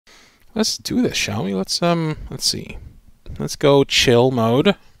Let's do this, shall we? Let's see. Let's go chill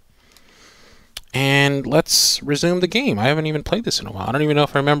mode. And let's resume the game. I haven't even played this in a while. I don't even know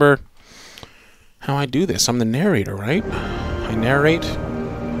if I remember how I do this. I'm the narrator, right? I narrate.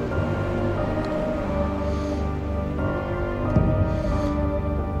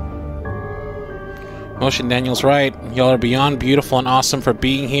 Motion Daniel's right. Y'all are beyond beautiful and awesome for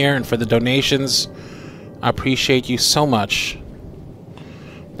being here and for the donations. I appreciate you so much.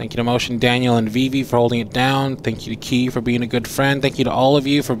 Thank you to Motion Daniel and Vivi for holding it down. Thank you to Key for being a good friend. Thank you to all of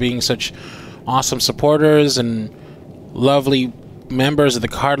you for being such awesome supporters and lovely members of the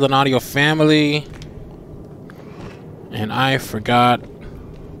CardlinAudio family. And I forgot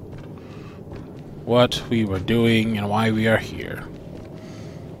what we were doing and why we are here.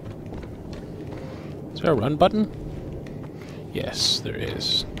 Is there a run button? Yes, there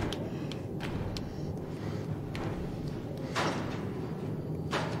is.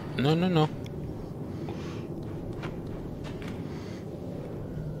 No, no, no.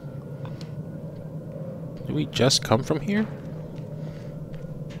 Did we just come from here?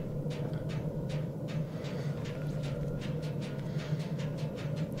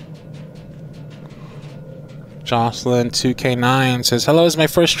 Jocelyn 2K9 says, hello, it's my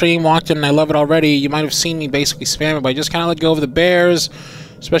first stream, walked in and I love it already. You might have seen me basically spam it, but I just kind of let go of the bears,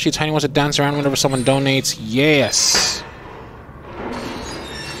 especially Tiny wants to dance around whenever someone donates. Yes.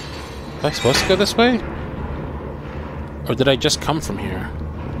 Am I supposed to go this way? Or did I just come from here?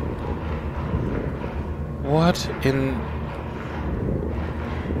 What in...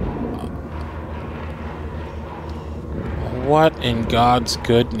 What in God's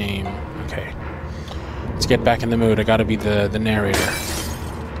good name? Okay. Let's get back in the mood. I gotta be the narrator.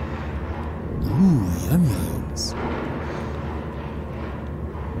 Ooh, yummies.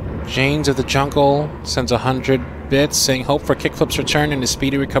 Janes of the Jungle sends 100 bits saying, hope for Kickflip's return and a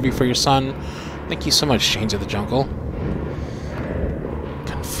speedy recovery for your son. Thank you so much, Janes of the Jungle.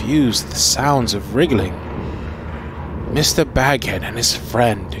 Confused the sounds of wriggling. Mr. Baghead and his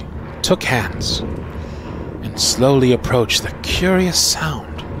friend took hands and slowly approached the curious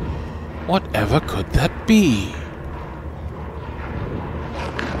sound. Whatever could that be?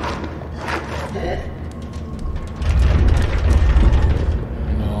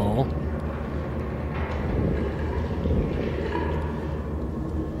 No.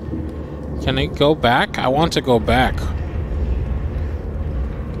 Can I go back? I want to go back.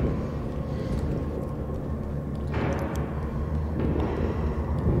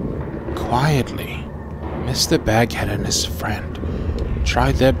 Quietly, Mr. Baghead and his friend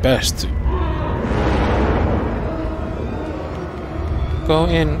tried their best to go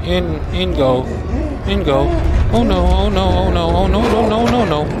in, go. Oh no, oh no, oh no, oh no, no, no,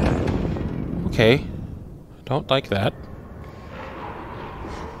 no, no. Okay. Don't like that.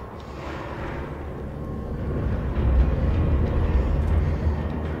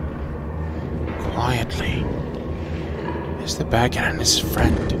 Quietly, Mr. Baghead and his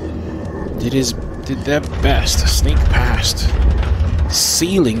friend did their best to sneak past the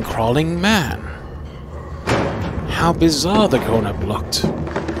ceiling-crawling man. How bizarre the grown-up looked.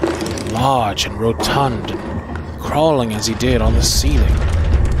 Large and rotund, and crawling as he did on the ceiling.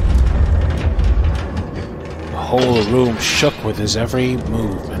 The whole room shook with his every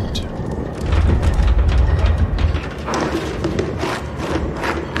movement.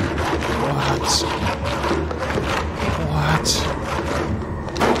 What?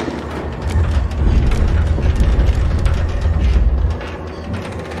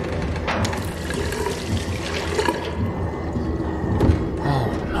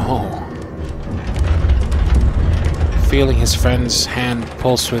 Feeling his friend's hand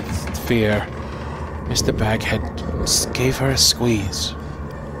pulse with fear, Mr. Baghead gave her a squeeze,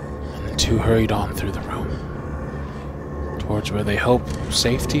 and the two hurried on through the room, towards where they hoped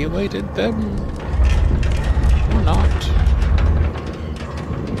safety awaited them, or not.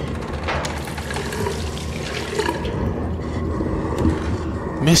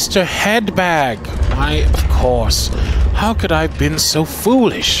 Mr. Headbag! Why, of course. How could I have been so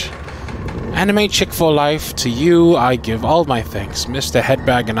foolish? Anime Chick for Life, to you I give all my thanks. Mr.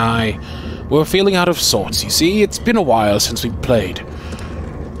 Headbag and I were feeling out of sorts, you see. It's been a while since we played.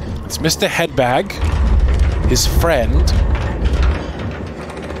 It's Mr. Headbag, his friend,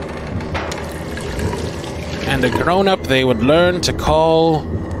 and a grown-up they would learn to call...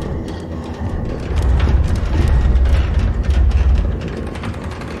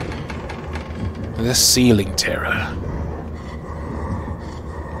 the Ceiling Terror.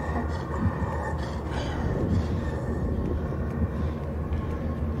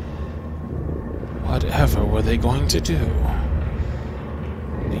 Whatever were they going to do?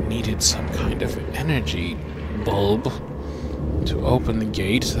 They needed some kind of energy bulb to open the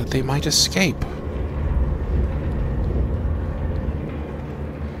gate so that they might escape.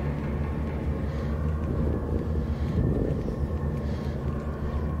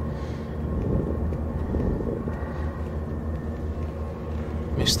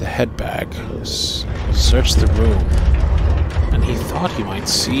 Mr. Headbag searched the room, and he thought he might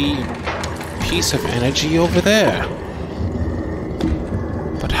see a piece of energy over there.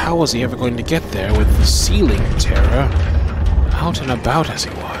 But how was he ever going to get there with the ceiling terror out and about as he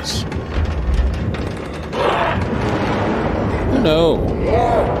was? Oh no.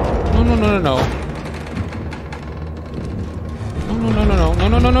 No, no, no, no, no. No, no, no, no, no,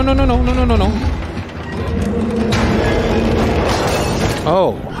 no, no, no, no, no, no, no, no, no.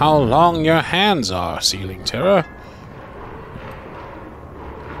 Oh, how long your hands are, ceiling terror.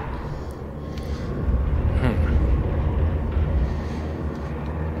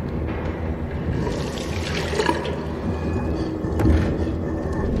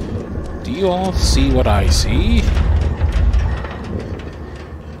 Do you all see what I see?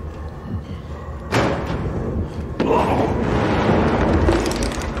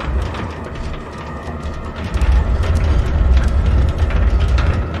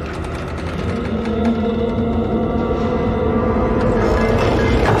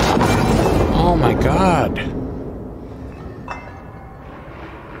 Oh my God.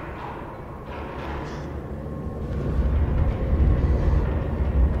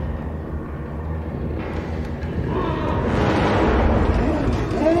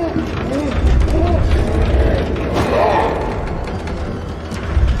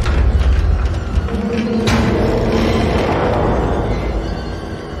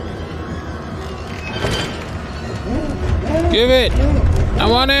 Give it! I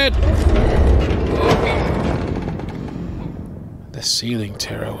want it! The ceiling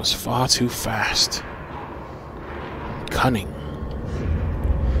terror was far too fast. Cunning.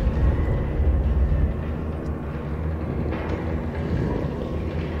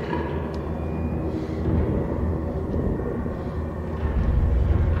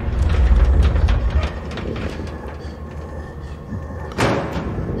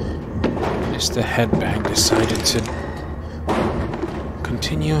 Mr. Headbang decided to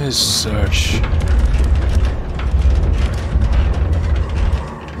continue his search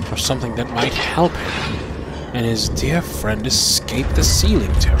for something that might help him and his dear friend escape the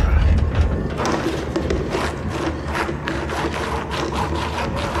ceiling terror.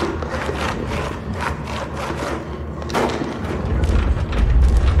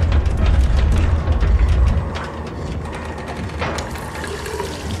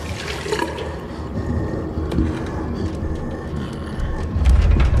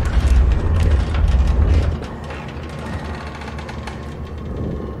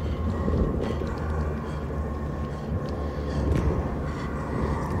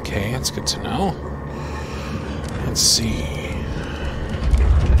 Okay, that's good to know. Let's see.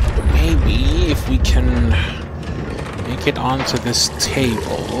 Maybe if we can make it onto this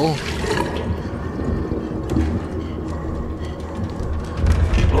table.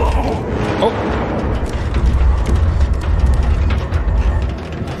 Oh!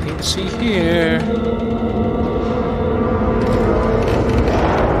 Nothing to see here.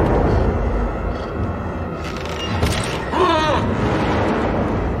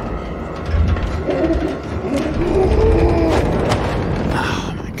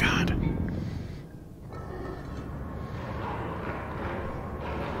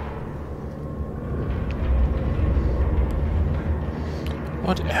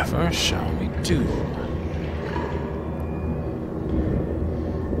 Whatever shall we do?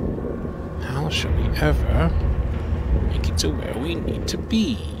 How shall we ever make it to where we need to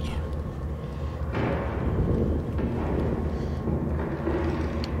be?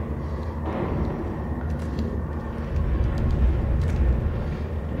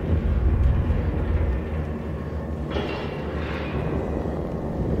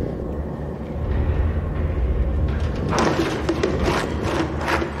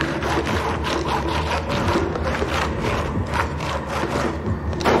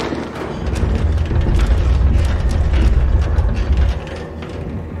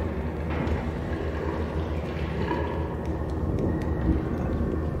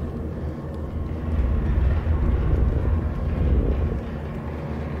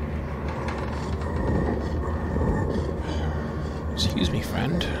 Excuse me,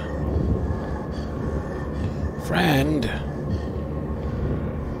 friend. Friend.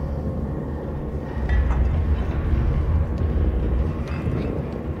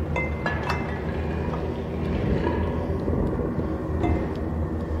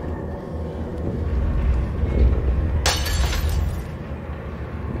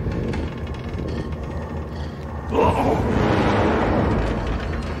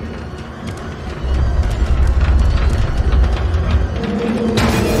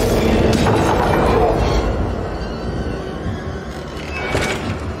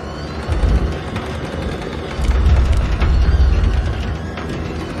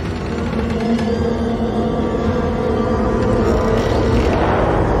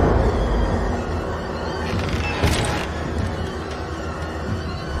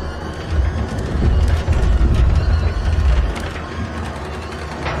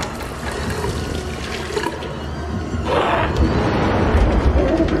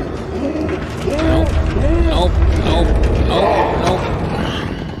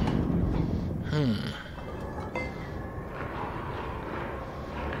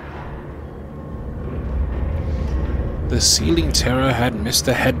 ceiling terror had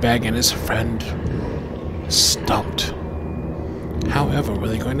Mr. Headbag and his friend stumped. However, were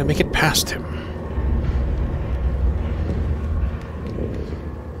they going to make it past him?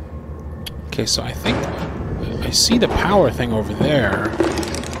 Okay, so I think I see the power thing over there,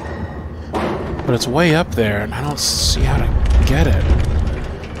 but it's way up there, and I don't see how to get it.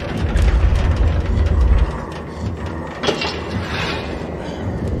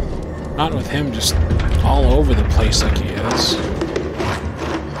 Not with him just all over the place like he is.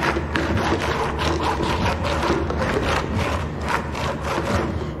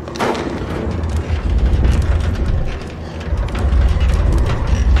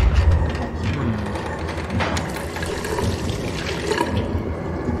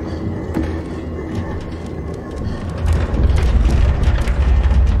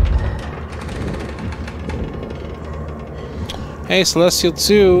 Hey, Celestial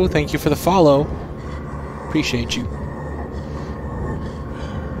 2, thank you for the follow. Appreciate you.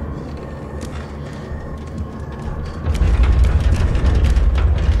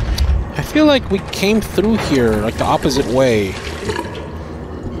 I feel like we came through here, like the opposite way.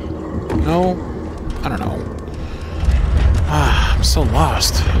 No? I don't know. Ah, I'm so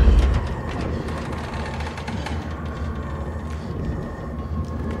lost.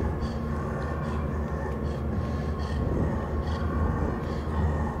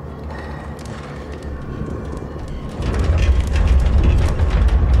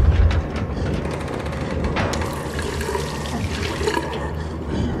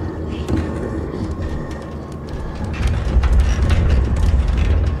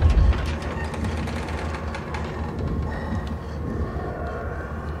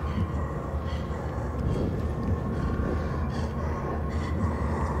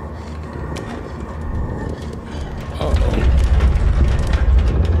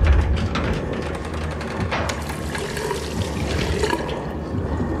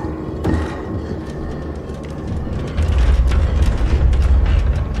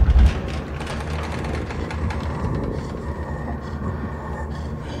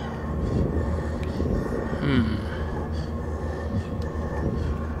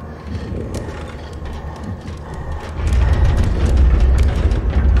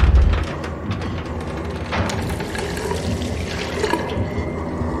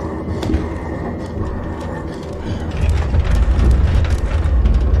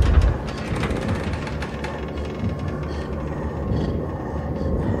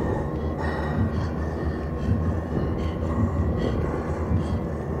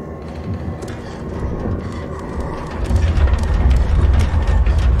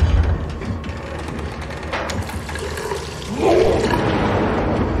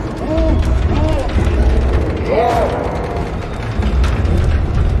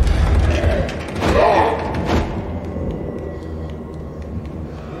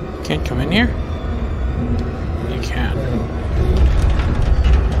 Can't come in here? You can.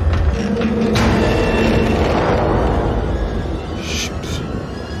 Shoot.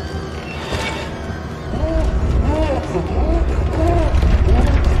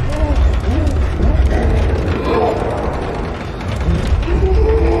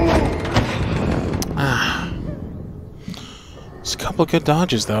 Ah. It's a couple of good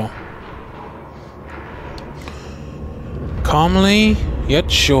dodges, though. Calmly, yet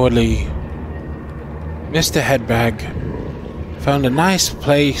surely, Mr. Headbag found a nice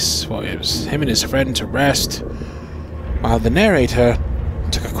place for him and his friend to rest, while the narrator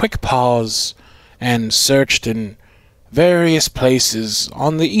took a quick pause and searched in various places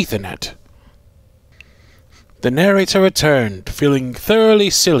on the Ethernet. The narrator returned, feeling thoroughly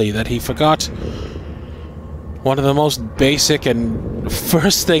silly that he forgot one of the most basic and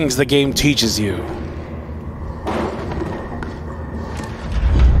first things the game teaches you.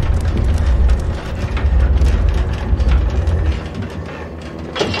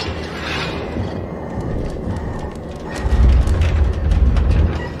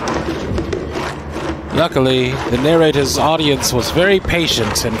 Luckily, the narrator's audience was very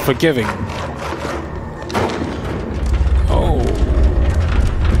patient and forgiving. Oh.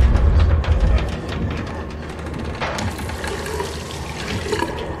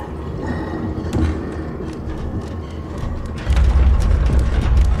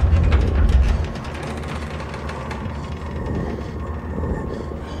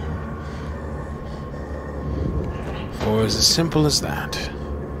 For it's as simple as that.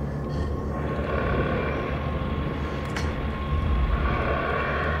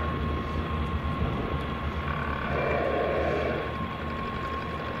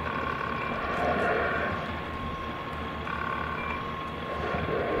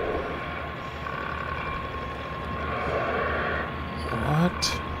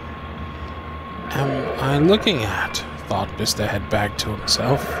 I looking at? Thought Mr. Headbag to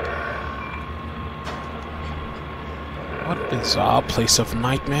himself. What bizarre place of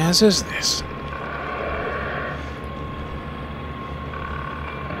nightmares is this?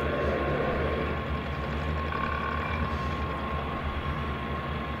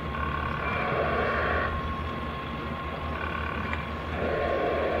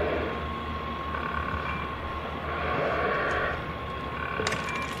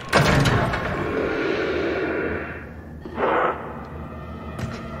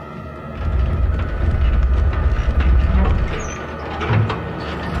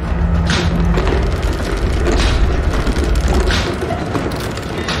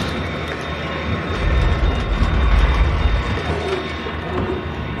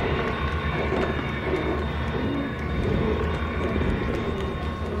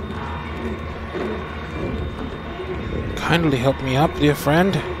 Kindly help me up, dear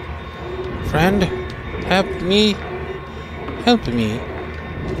friend. Friend, help me. Help me.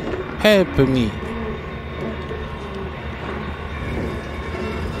 Help me.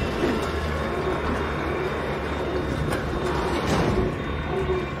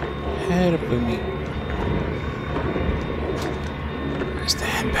 Help me. Where's the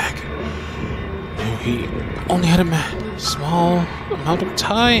handbag? No, he only had a small amount of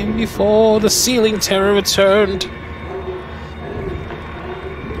time before the ceiling terror returned.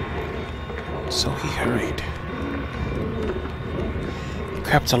 So he hurried. He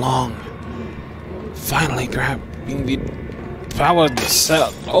crept along, finally grabbing the powered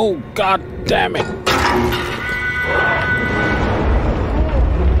cell. Oh, god damn it!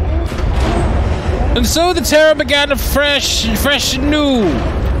 And so the terror began fresh and new.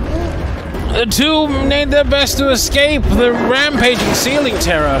 The two made their best to escape the rampaging ceiling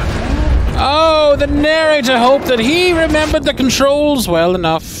terror. Oh, the narrator hoped that he remembered the controls well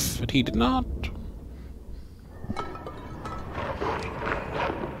enough, but he did not.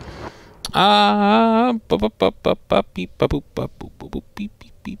 Trying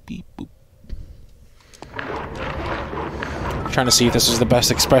to see if this is the best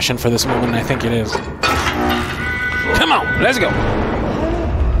expression for this moment. I think it is. Come on, let's go.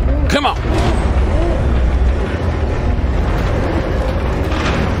 Come on.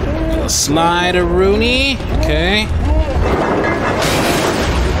 A slide a Rooney. Okay.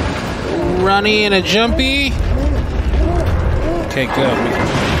 Runny and a jumpy. Okay, good.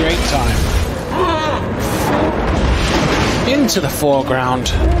 Great time. Into the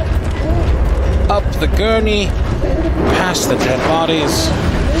foreground. Up the gurney. Past the dead bodies.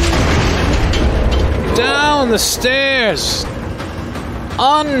 Down the stairs.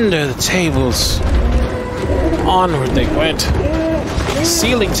 Under the tables. Onward they went.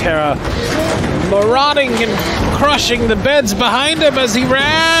 Ceiling terror. Marauding and crushing the beds behind him as he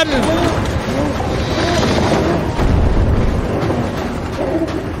ran.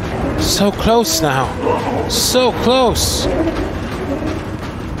 So close now. So close.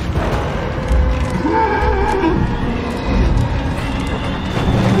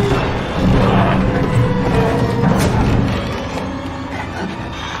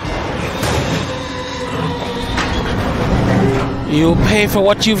 You'll pay for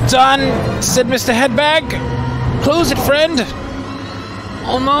what you've done, said Mr. Headbag. Close it, friend.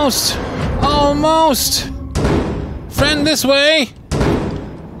 Almost. Almost. Friend, this way.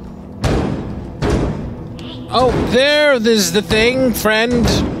 Oh, there's the thing, friend.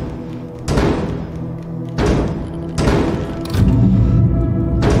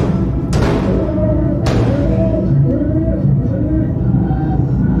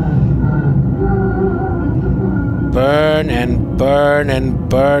 Burn and burn and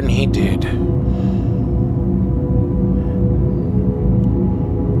burn he did.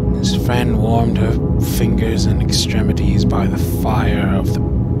 His friend warmed her fingers and extremities by the fire of the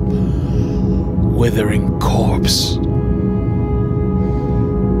withering corpse.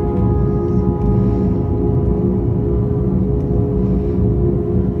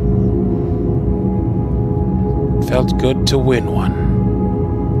 Felt good to win one.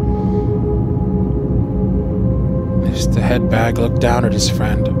 Mr. Headbag looked down at his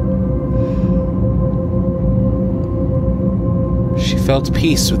friend. She felt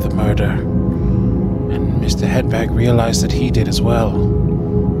peace with the murder, and Mr. Headbag realized that he did as well.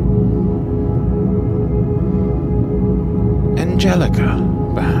 Angelica,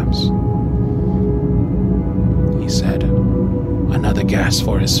 perhaps, he said. Another gasp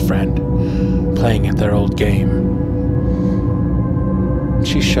for his friend, playing at their old game.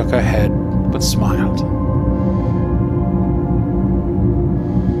 She shook her head, but smiled.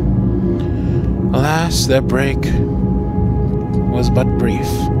 Alas, their break was but brief.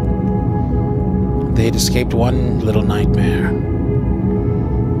 They had escaped one little nightmare,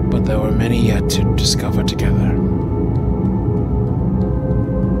 but there were many yet to discover together.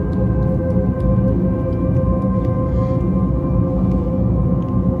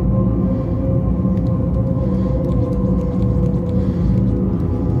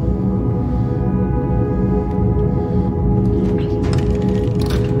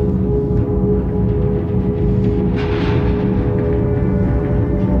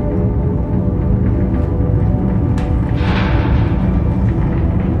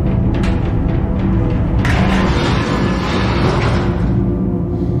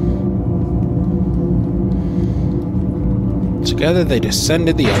 Together they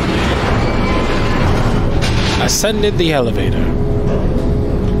ascended the elevator,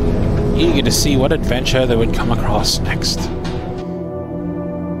 eager to see what adventure they would come across next.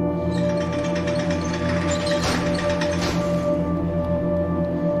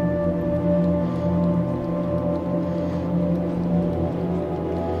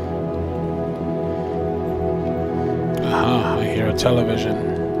 Aha, I hear a television.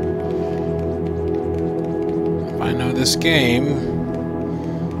 I know this game.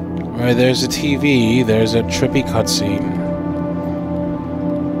 Where there's a TV, there's a trippy cutscene.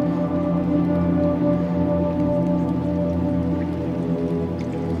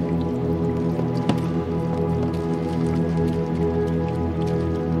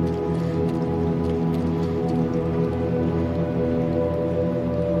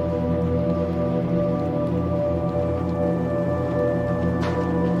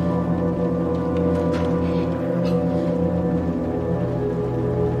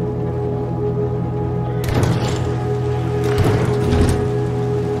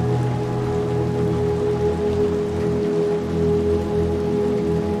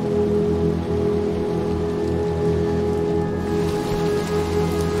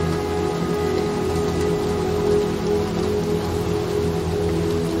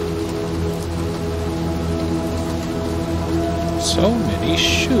 So many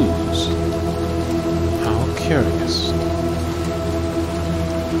shoes. How curious.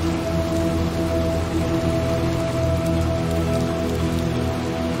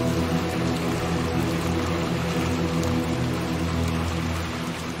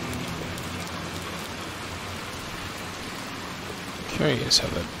 Curious how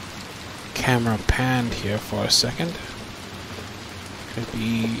the camera panned here for a second. Could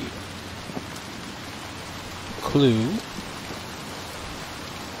be a clue.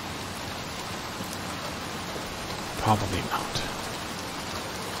 Probably not.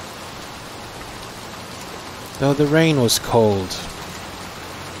 Though the rain was cold,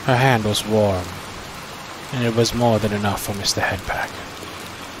 her hand was warm, and it was more than enough for Mr. Headpack.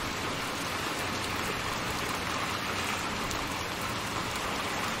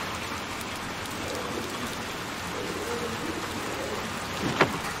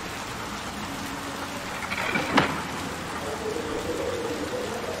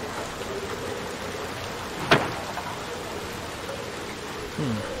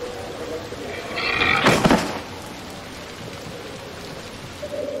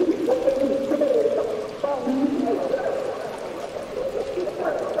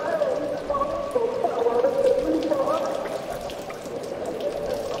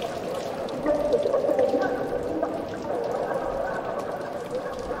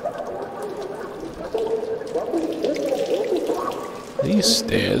 These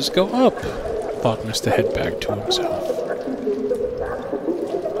stairs go up, thought Mr. Headbag to himself.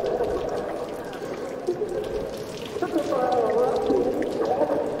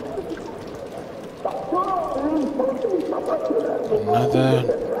 Another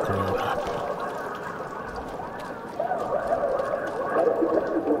grown-up.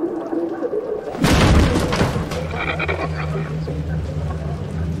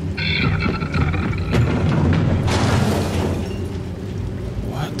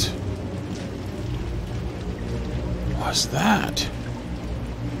 What was that?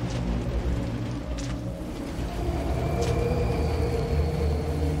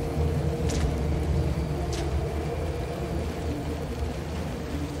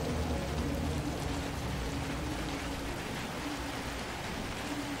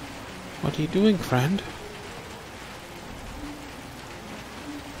 What are you doing, friend?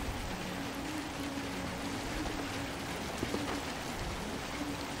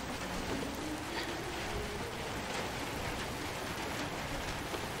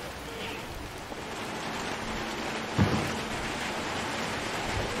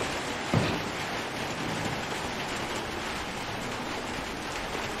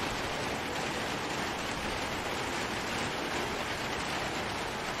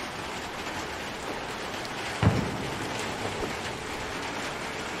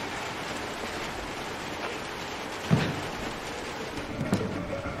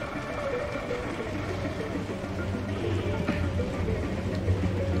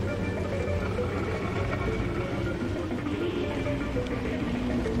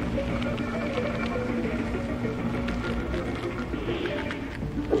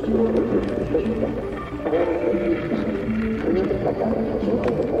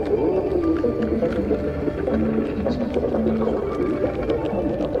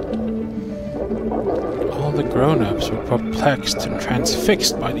 grown-ups were perplexed and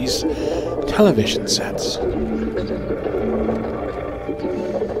transfixed by these television sets.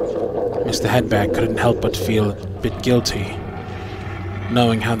 Mr. Headbag couldn't help but feel a bit guilty,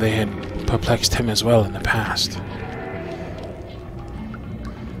 knowing how they had perplexed him as well in the past.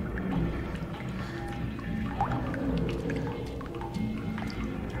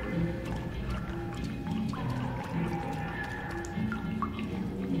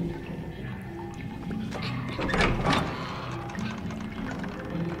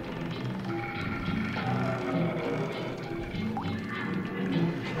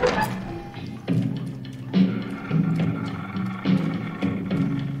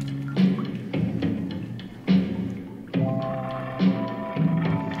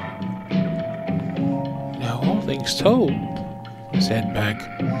 Things told, Miss Headbag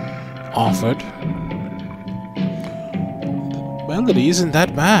offered. The melody isn't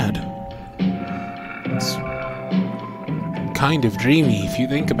that bad. It's kind of dreamy if you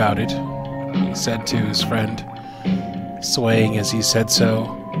think about it, he said to his friend, swaying as he said so,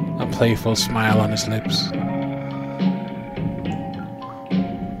 a playful smile on his lips.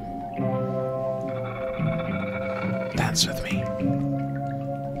 Dance with me.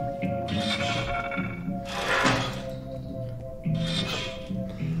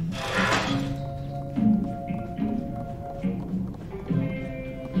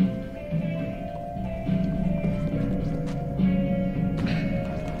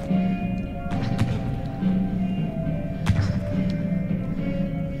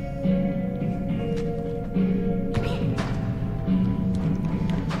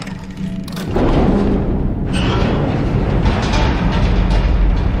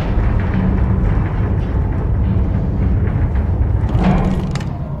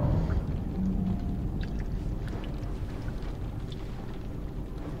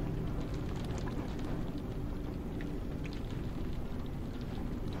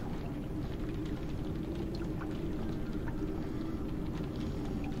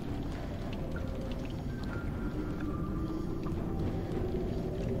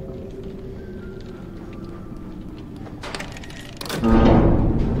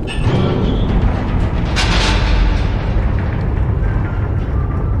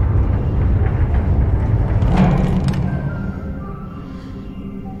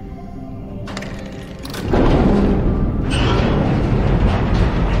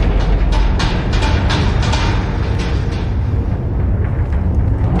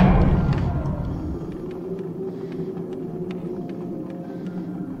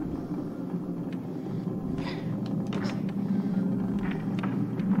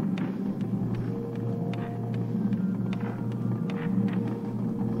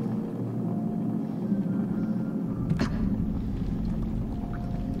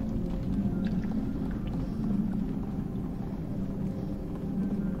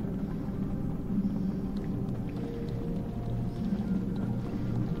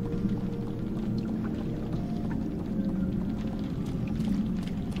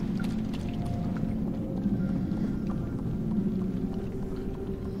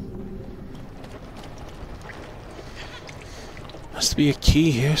 Must be a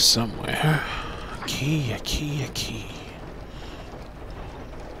key here somewhere. A key, a key, a key.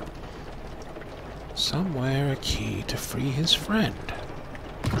 Somewhere a key to free his friend.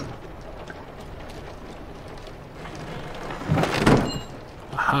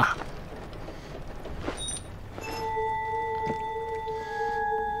 Aha.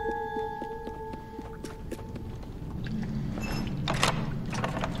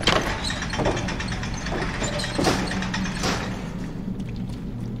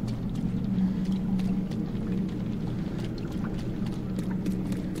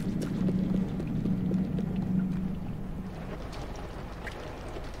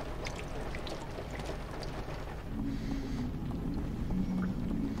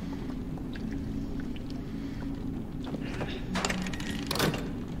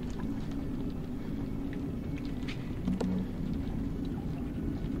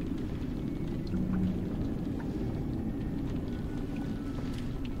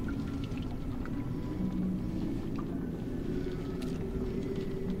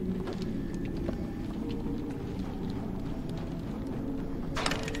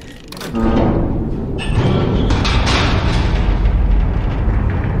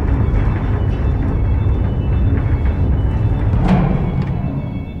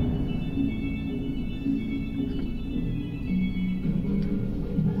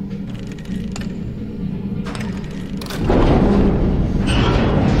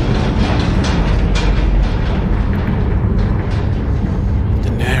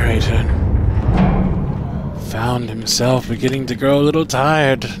 himself beginning to grow a little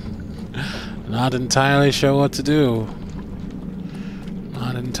tired. Not entirely sure what to do.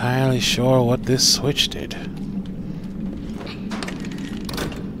 Not entirely sure what this switch did.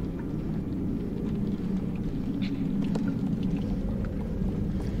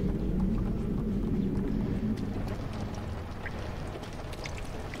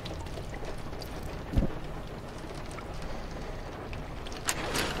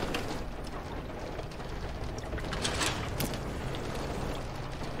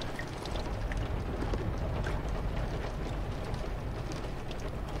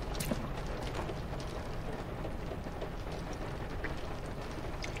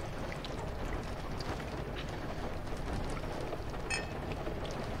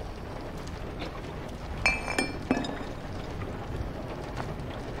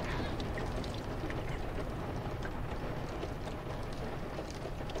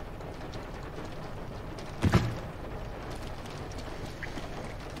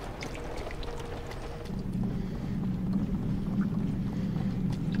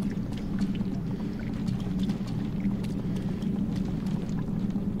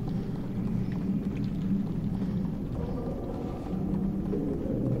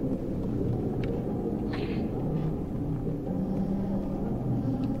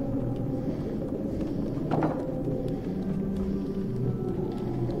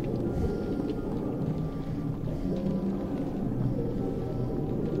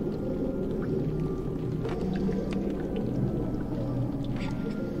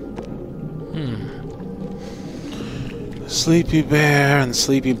 Sleepy bear and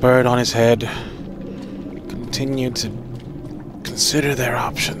sleepy bird on his head continue to consider their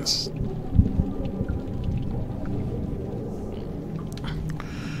options.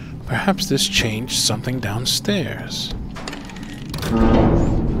 Perhaps this changed something downstairs.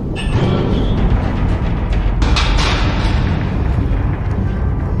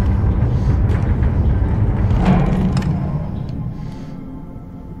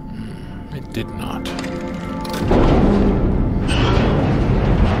 It did not.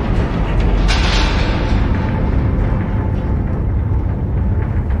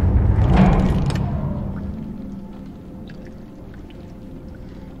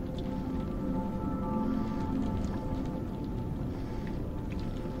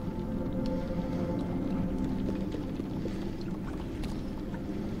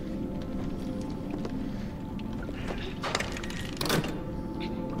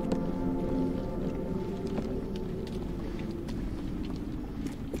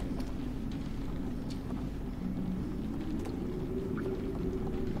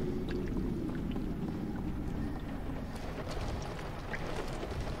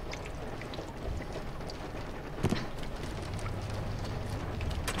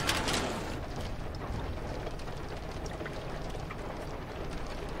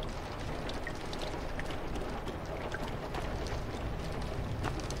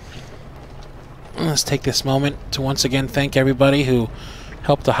 Let's take this moment to once again thank everybody who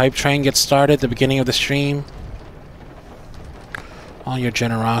helped the hype train get started at the beginning of the stream. All your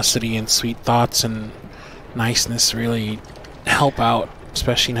generosity and sweet thoughts and niceness really help out,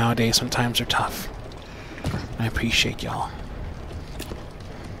 especially nowadays when times are tough. I appreciate y'all.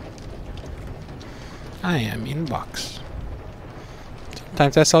 I am in a box.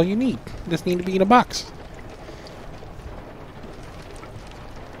 Sometimes that's all you need. You just need to be in a box.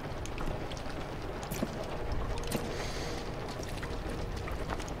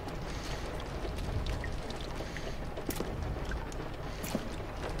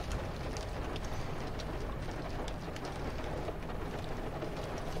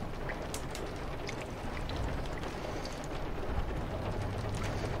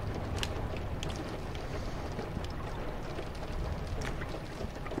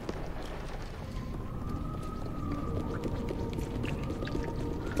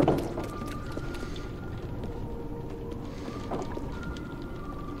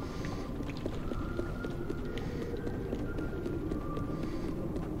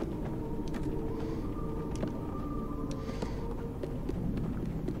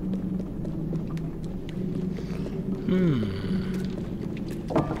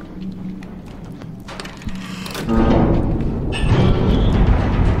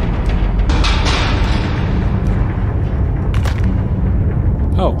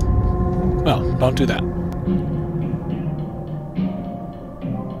 Oh. Well, don't do that.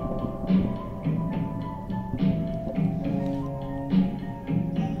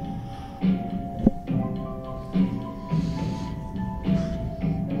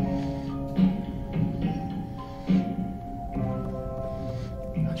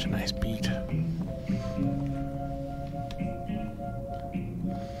 Such a nice beat.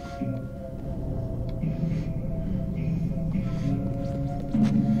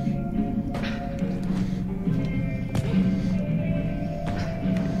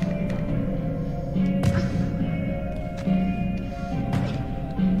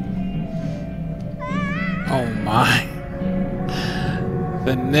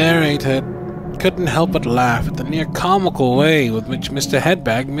 narrator couldn't help but laugh at the near comical way with which Mr.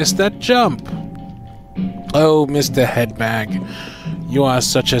 Headbag missed that jump. Oh, Mr. Headbag, you are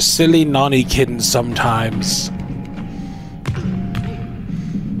such a silly, naughty kitten sometimes.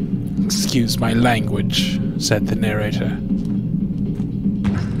 Excuse my language, said the narrator.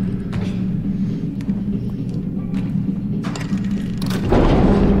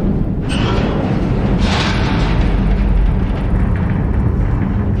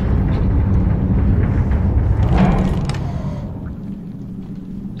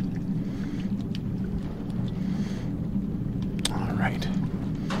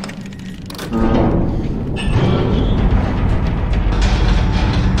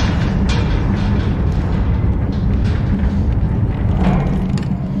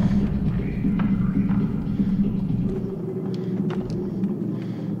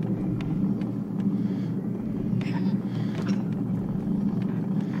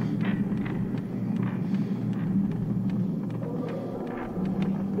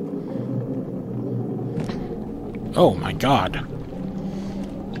 Oh my god.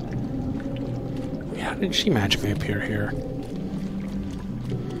 How did she magically appear here?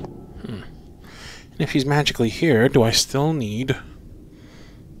 And if she's magically here, do I still need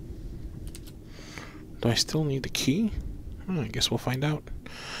the key? I guess we'll find out.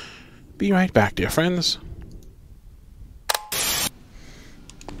 Be right back, dear friends.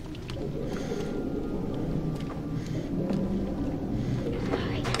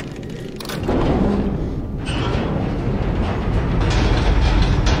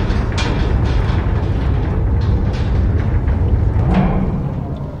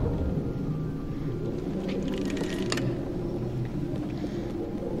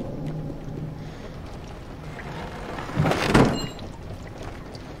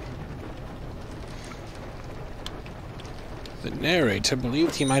 The narrator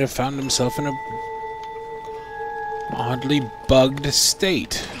believed he might have found himself in a oddly bugged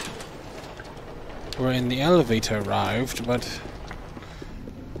state, wherein the elevator arrived, but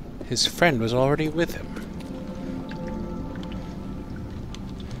his friend was already with him.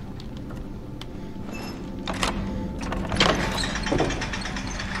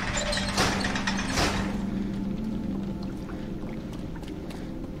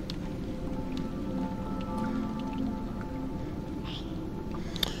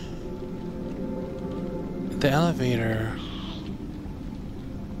 The elevator...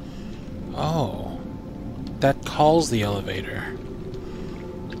 Oh. That calls the elevator.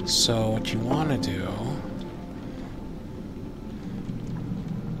 So what you want to do...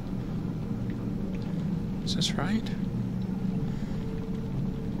 Is this right?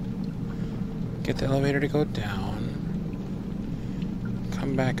 Get the elevator to go down.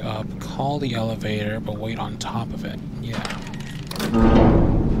 Come back up, call the elevator, but wait on top of it. Yeah.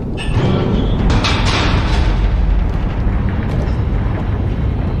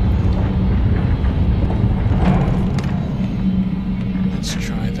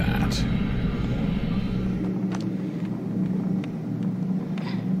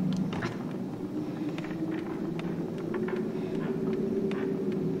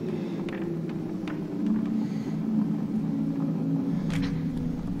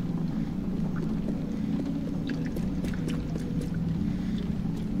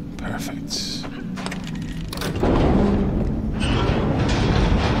 Perfect.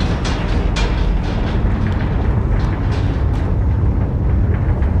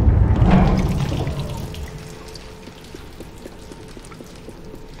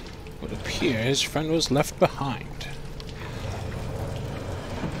 Would appear his friend was left behind.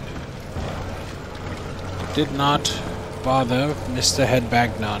 Did not bother Mr.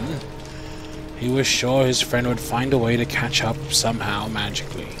 Headbag none. He was sure his friend would find a way to catch up somehow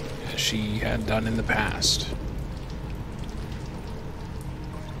magically, as she had done in the past.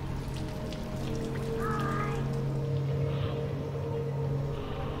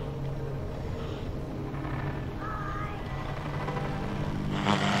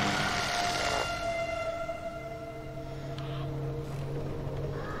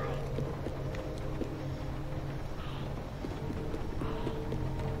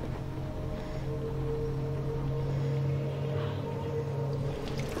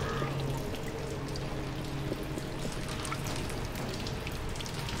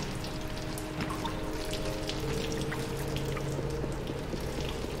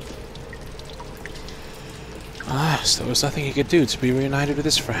 So there was nothing he could do to be reunited with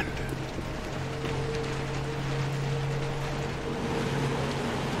his friend.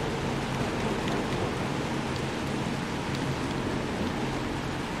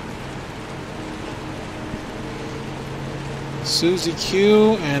 Susie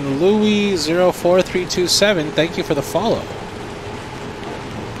Q and Louis04327, thank you for the follow.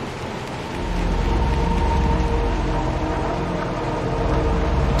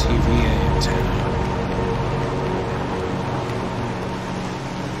 TVA antenna.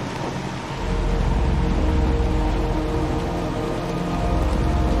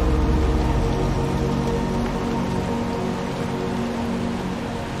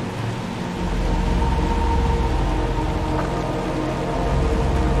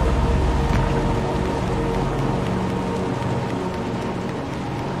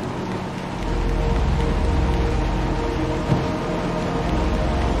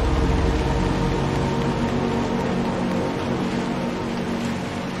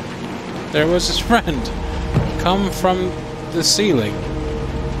 There was his friend, come from the ceiling.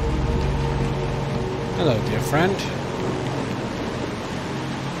 Hello, dear friend.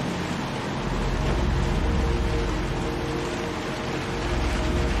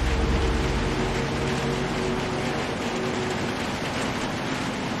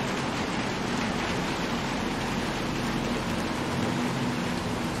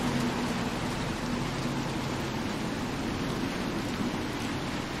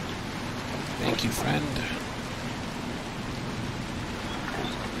 Thank you, friend.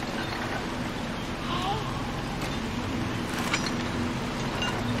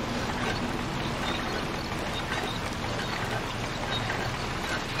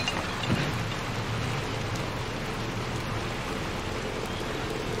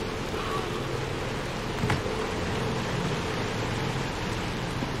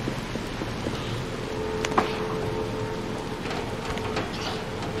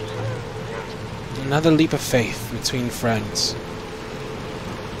 Another leap of faith between friends.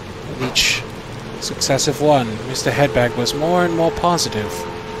 With each successive one, Mr. Headbag was more and more positive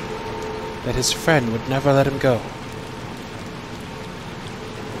that his friend would never let him go.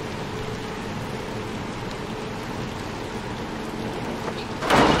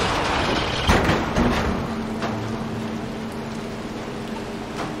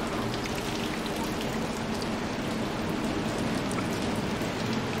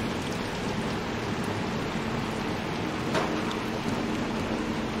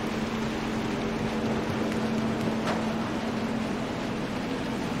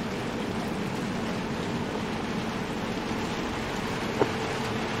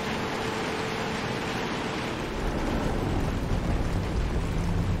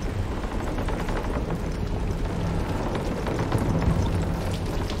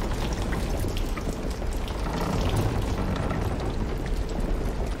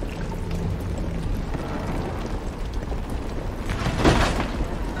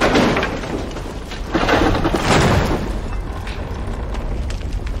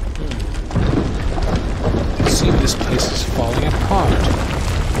 This place is falling apart.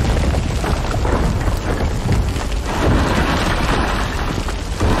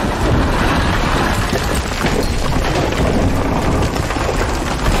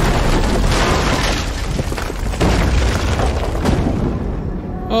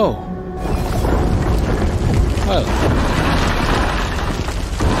 Oh. Well.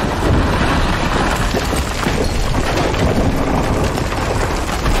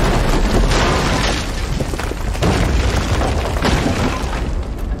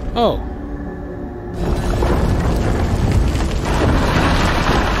 Oh.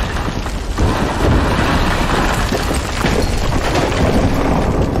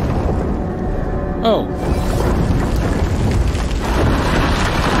 Oh.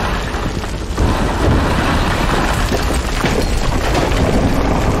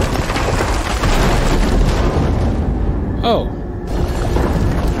 Oh.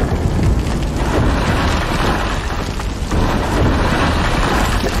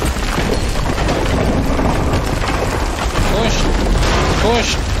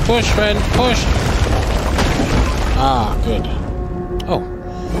 Push, push, friend, push. Ah, good. Oh,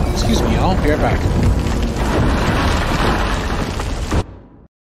 excuse me, y'all. Be right back.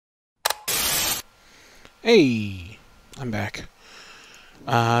 Hey, I'm back.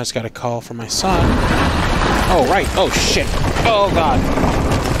 I just got a call from my son. Oh, right. Oh, shit. Oh, God.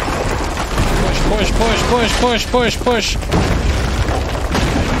 Push, push, push, push, push, push, push.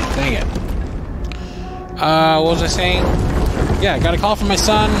 Dang it. What was I saying? Yeah, I got a call from my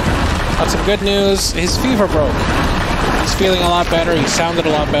son. Got some good news. His fever broke. He's feeling a lot better. He sounded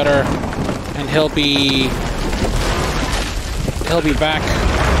a lot better, and he'll be back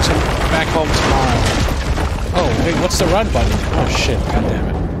home tomorrow. Oh, wait, what's the run button? Oh shit! God damn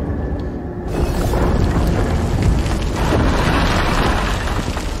it!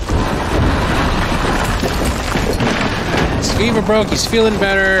 Let's fever broke. He's feeling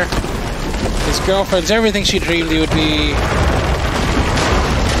better. His girlfriend's everything she dreamed he would be.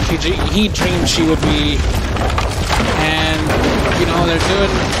 He dreamed she would be. And, you know, they're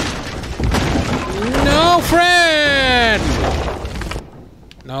doing... No, friend!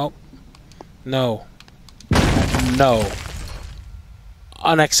 Nope. No. No.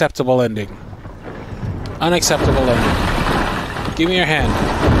 Unacceptable ending. Unacceptable ending. Give me your hand.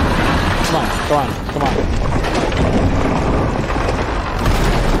 Come on, come on, come on.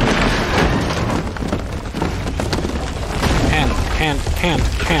 Hand.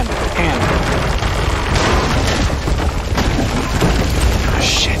 Ah,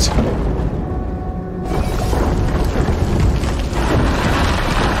 shit.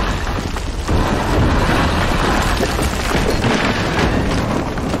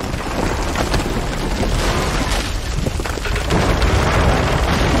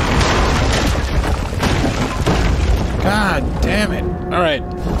 God damn it. Alright,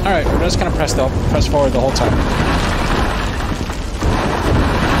 we're just gonna press forward the whole time.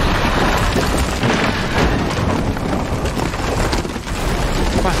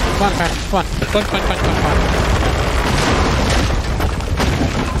 Come on, man. Come on. Come on.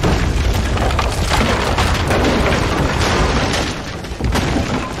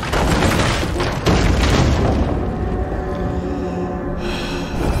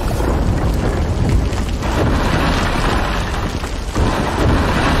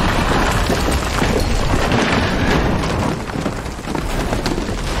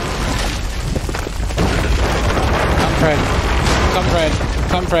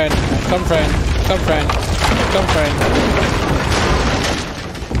 Come friend.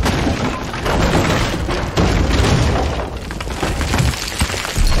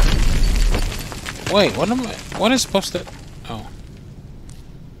 Wait, what is supposed to... Oh.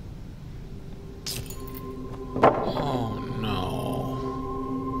 Oh, no.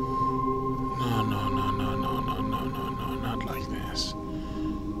 No, not like this.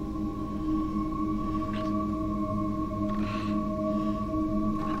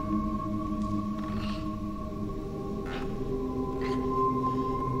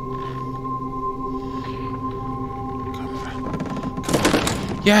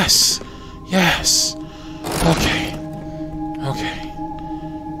 Yes!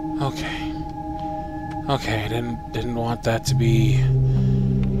 Okay, I didn't want that to be...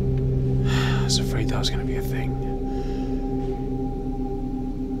 I was afraid that was gonna be a thing.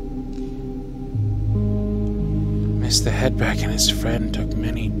 Mr. Headback and his friend took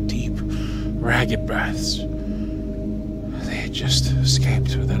many deep, ragged breaths. They had just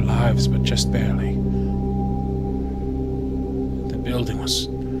escaped with their lives, but just barely. The building was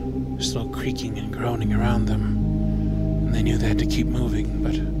still creaking and groaning around them, and they knew they had to keep moving,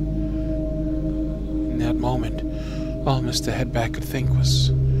 but in that moment, all Mr. Headback could think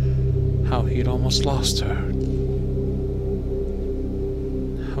was how he had almost lost her.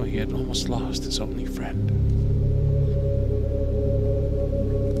 How he had almost lost his only friend.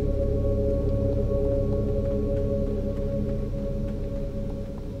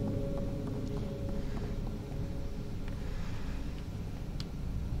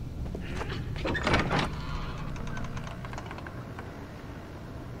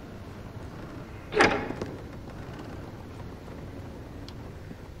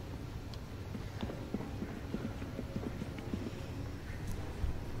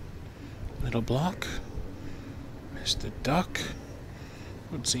 Little Block, Mr. Duck.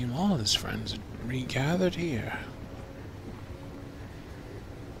 It would seem all his friends had regathered here.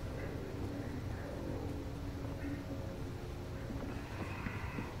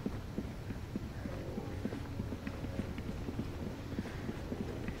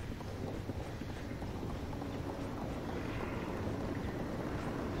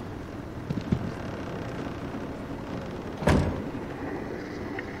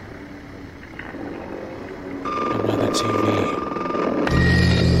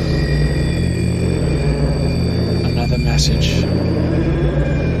 Another message.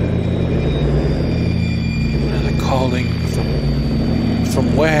 Another calling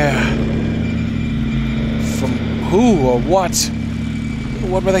from where? From who or what?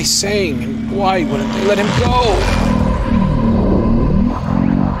 What were they saying, and why wouldn't they let him go?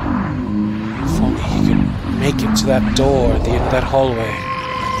 If only he could make it to that door at the end of that hallway.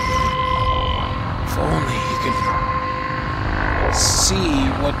 If only he could see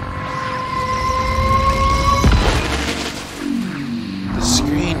what the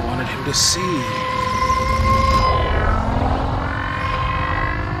screen wanted him to see.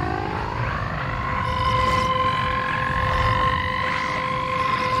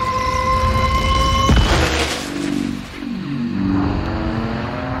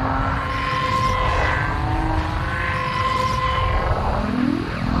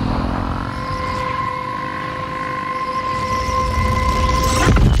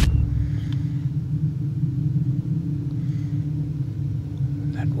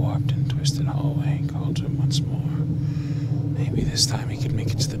 warped and twisted hallway called to him once more. Maybe this time he could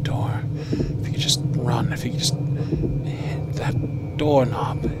make it to the door. If he could just run, if he could just hit that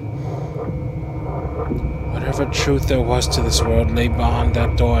doorknob. Whatever truth there was to this world lay behind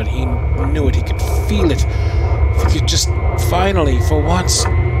that door, and he knew it, he could feel it. If he could just finally, for once,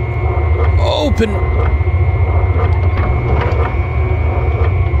 open...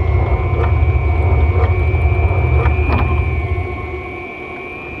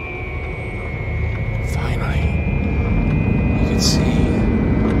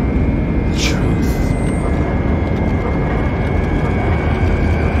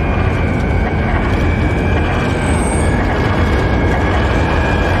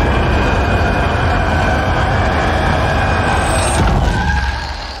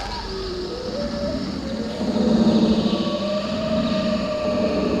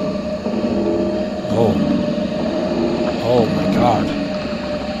 Oh my God.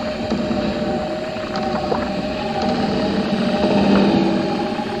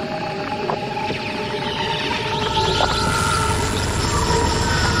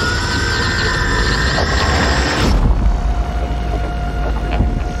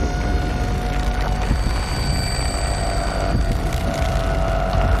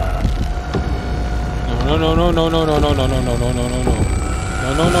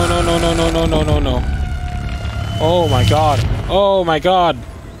 No. Oh my God. Oh my God.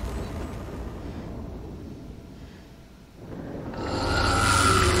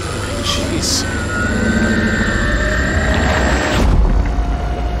 Jeez.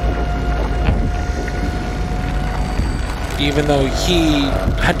 Even though he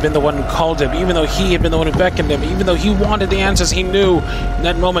had been the one who called him, even though he had been the one who beckoned him, even though he wanted the answers, he knew in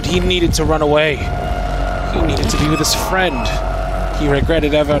that moment he needed to run away. He needed to be with his friend. He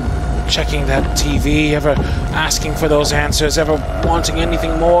regretted ever checking that TV, ever asking for those answers, ever wanting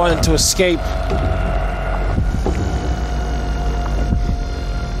anything more than to escape.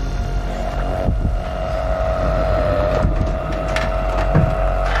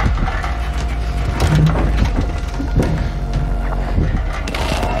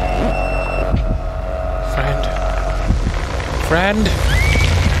 Friend?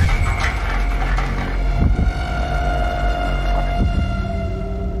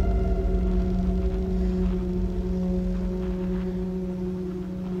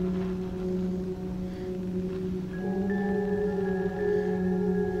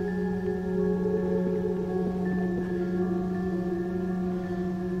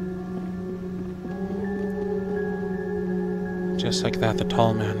 Just like that, the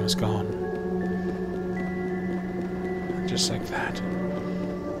tall man was gone. And just like that,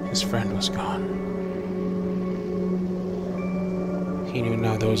 his friend was gone. He knew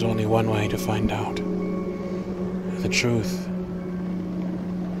now there was only one way to find out. The truth.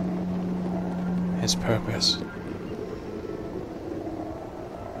 His purpose.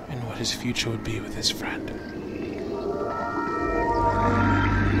 And what his future would be with his friend.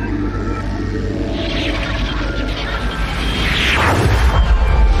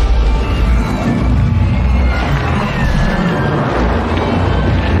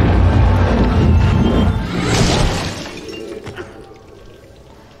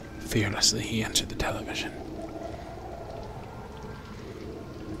 Fearlessly, he entered the television.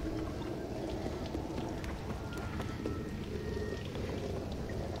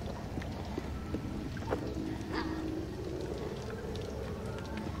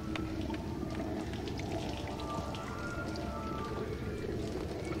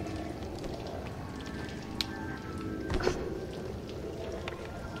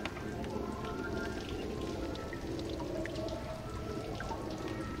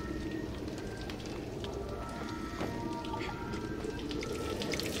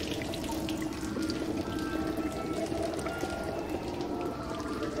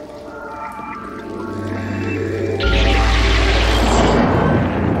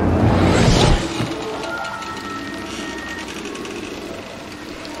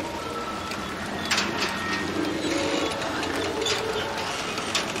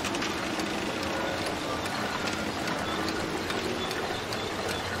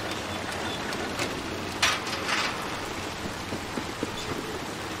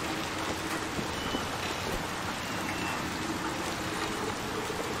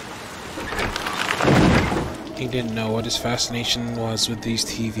 He didn't know what his fascination was with these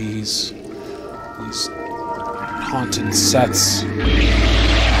TVs, these haunted sets.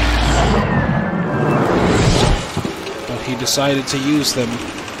 But he decided to use them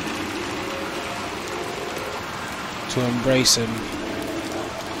to embrace him,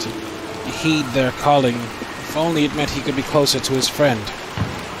 to heed their calling. If only it meant he could be closer to his friend.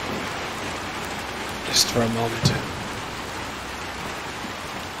 Just for a moment.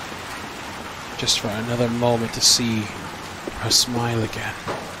 Just for another moment to see her smile again.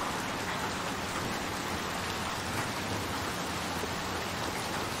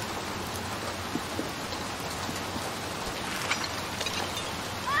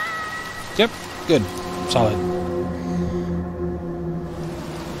 Yep, good. Solid.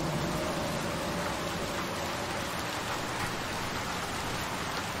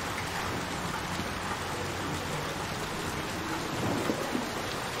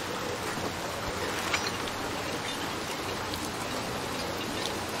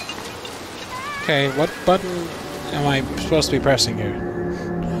 Okay, what button am I supposed to be pressing here?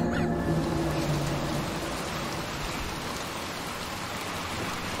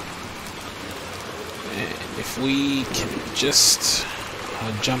 And if we can just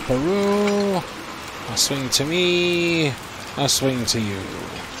jump-a-roo, I'll swing to me, I'll swing to you.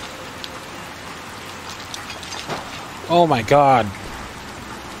 Oh my god.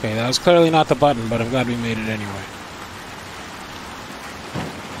 Okay, that was clearly not the button, but I'm glad we made it anyway.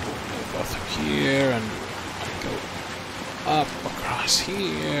 Here and go up across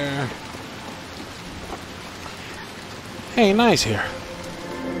here. Hey, nice here.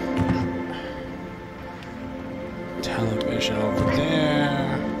 Television over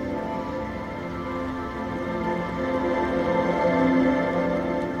there.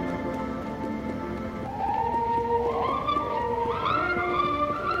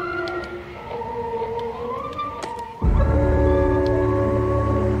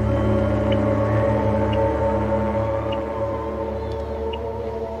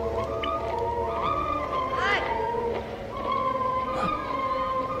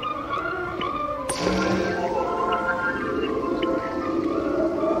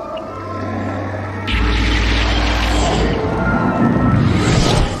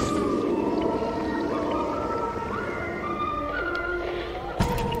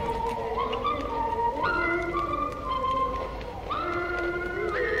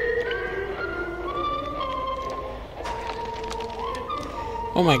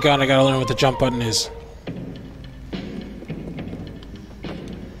 Oh my god, I gotta learn what the jump button is.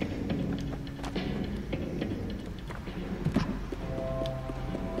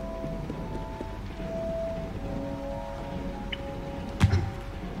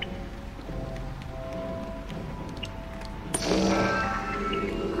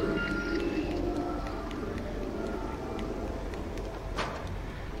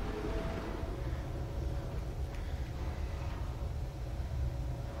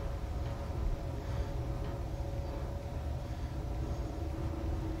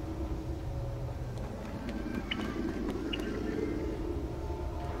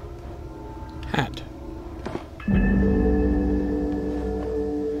 Hat.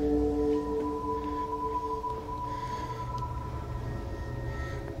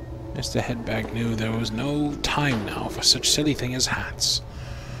 Mr. Headbag knew there was no time now for such silly thing as hats.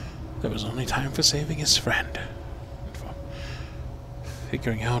 There was only time for saving his friend. And for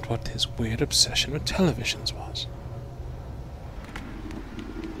figuring out what his weird obsession with televisions was.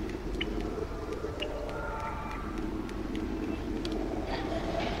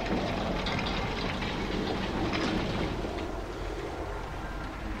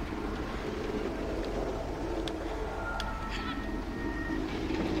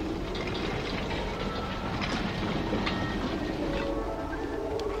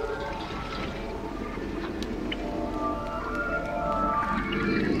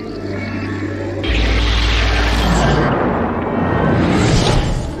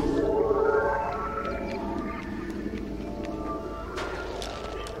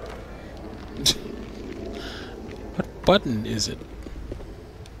 Button is it?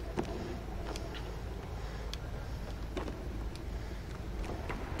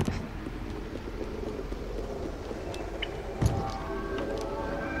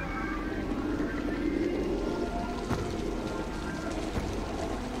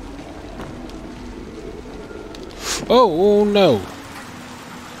 Oh no.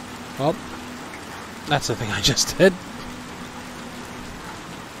 Well, that's the thing I just did.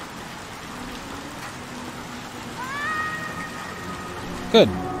 Good.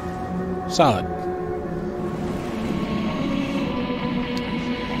 Solid.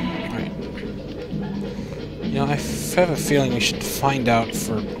 Right. You know, I have a feeling we should find out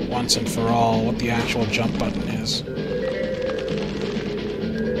for once and for all what the actual jump button is.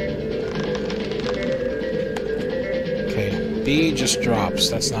 Okay, B just drops.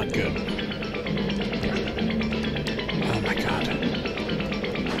 That's not good. Oh my god.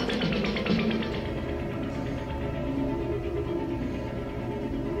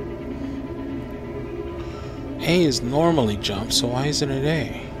 A is normally jump, so why isn't it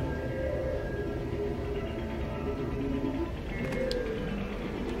A?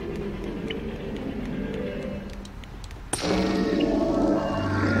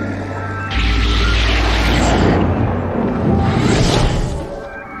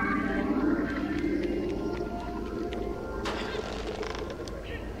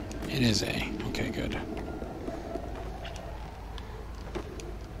 It is A. Okay, good.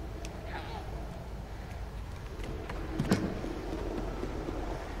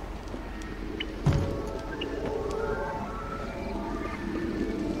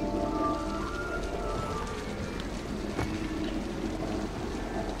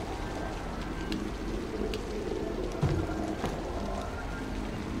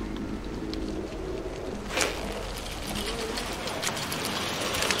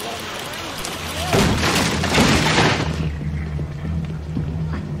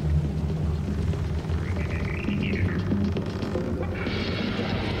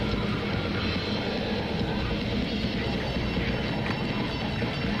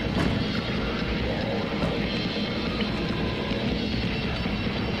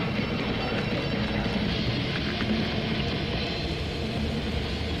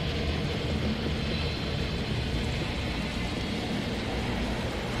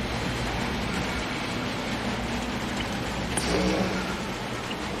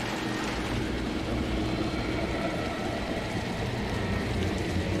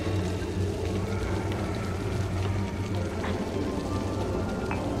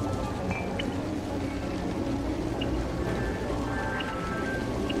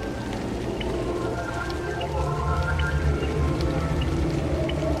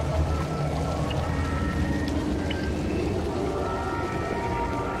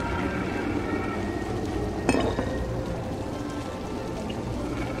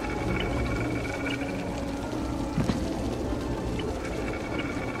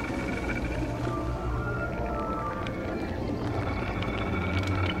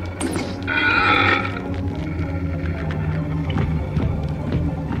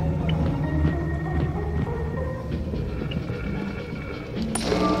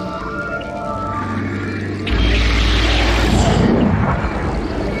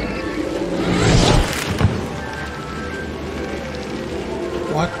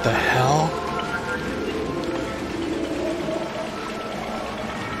 What the hell?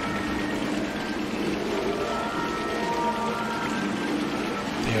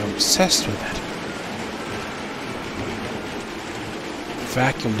 They're obsessed with it.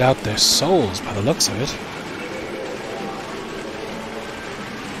 Vacuumed out their souls by the looks of it.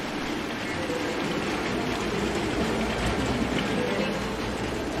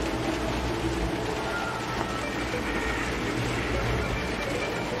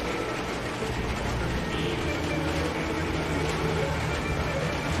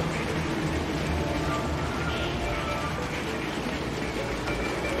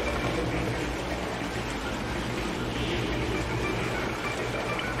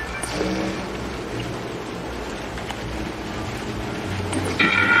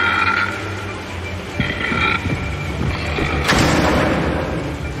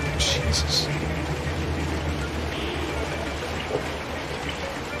 Jesus.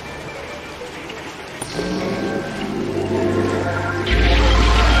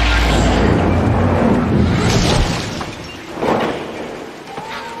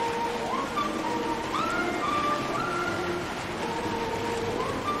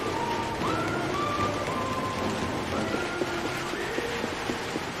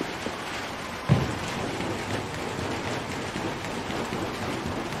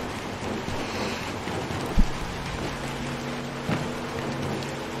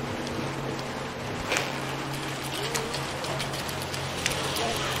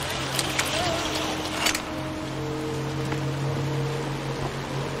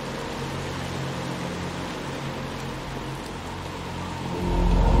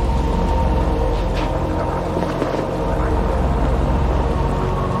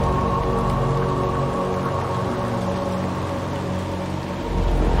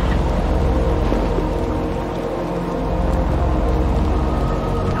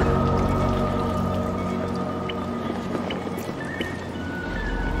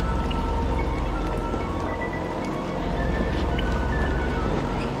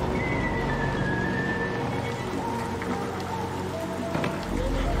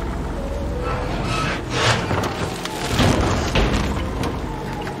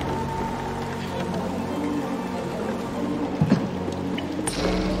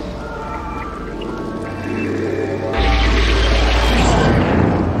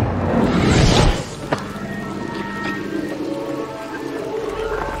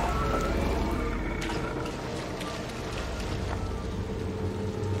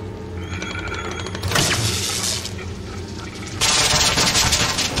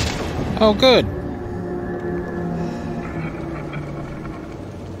 Oh, good.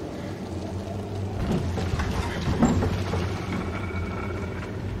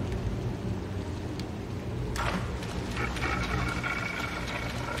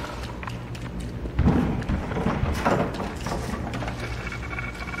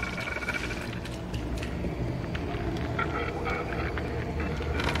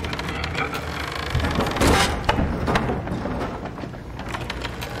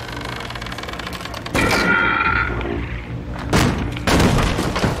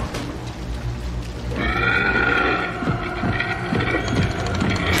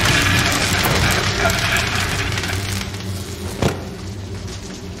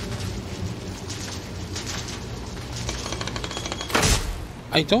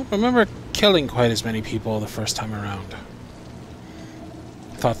 I don't remember killing quite as many people the first time around.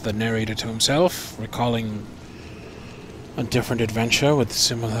 Thought the narrator to himself, recalling a different adventure with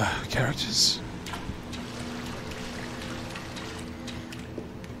similar characters.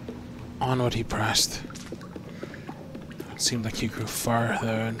 Onward he pressed. It seemed like he grew farther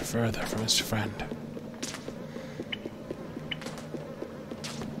and further from his friend.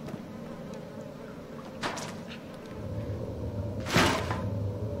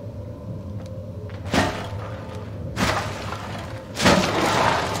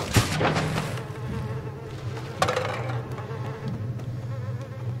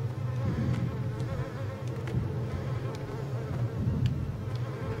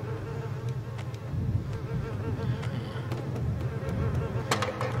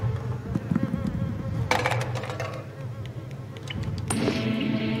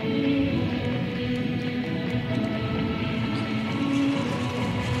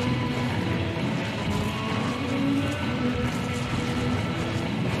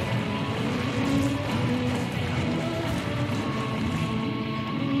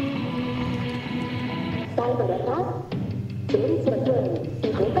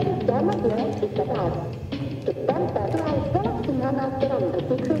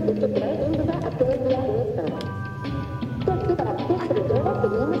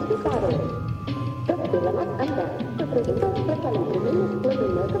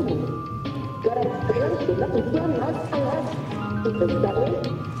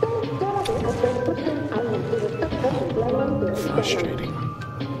 Frustrating.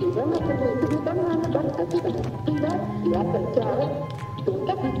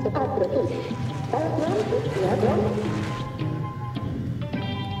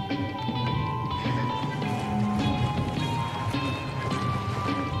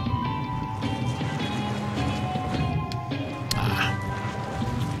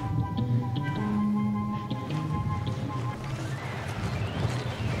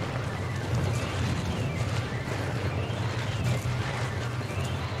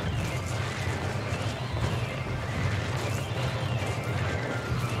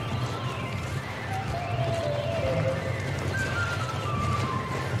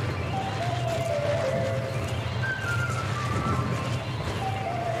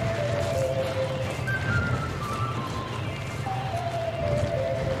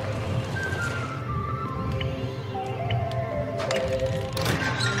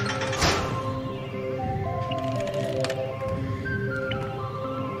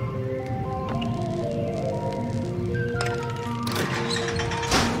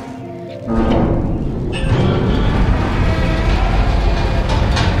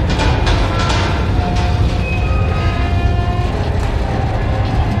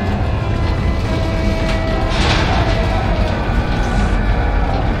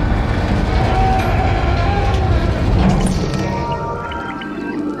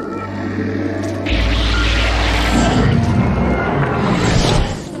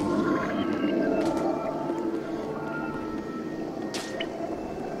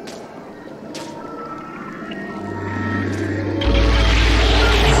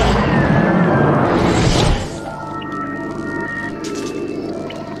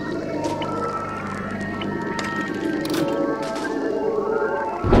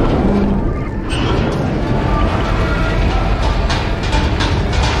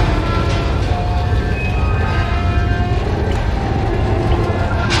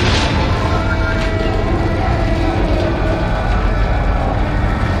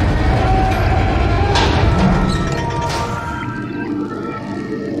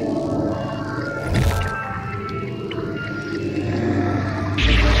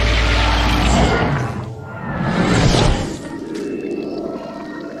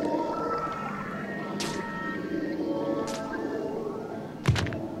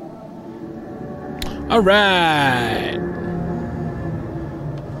 All right.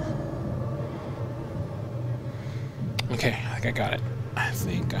 Okay, I think I got it. I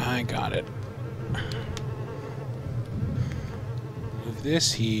think I got it. Move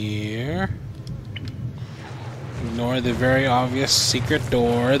this here. Ignore the very obvious secret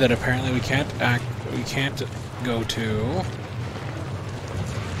door that apparently we can't go to.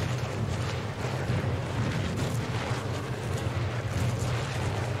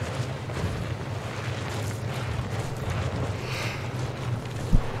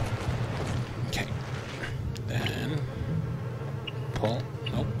 Okay. Then pull.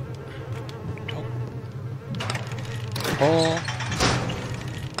 Nope. Nope. Pull.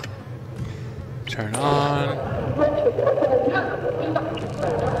 Turn on.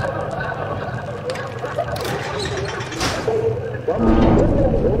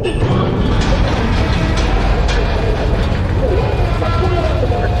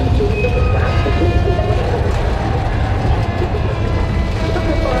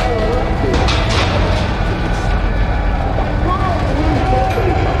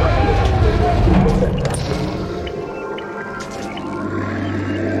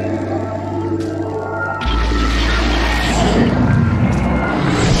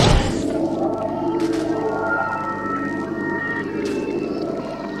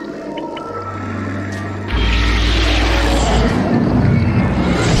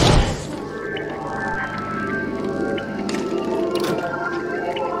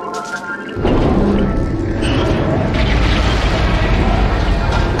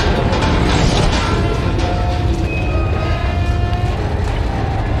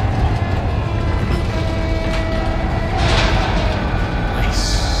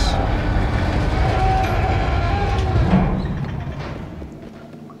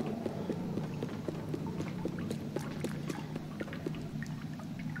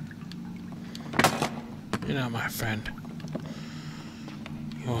 You know, my friend,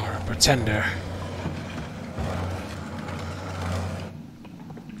 you are a pretender.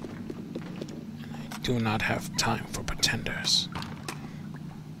 I do not have time for pretenders.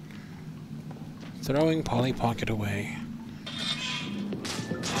 Throwing Polly Pocket away.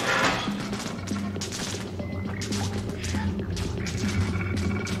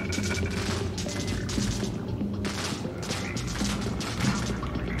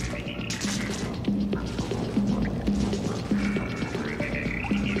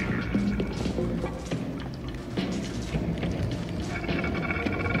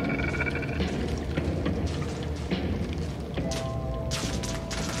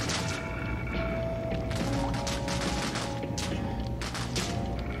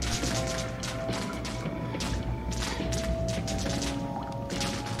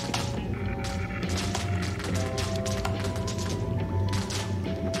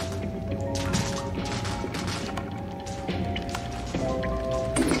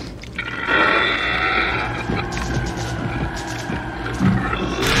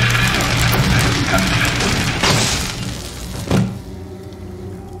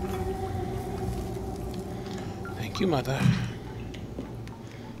 Thank you, Mother.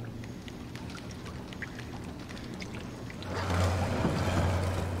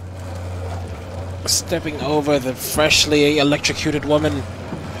 Stepping over the freshly electrocuted woman,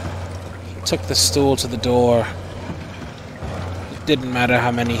 he took the stool to the door. It didn't matter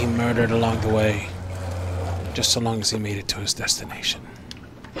how many he murdered along the way, just so long as he made it to his destination.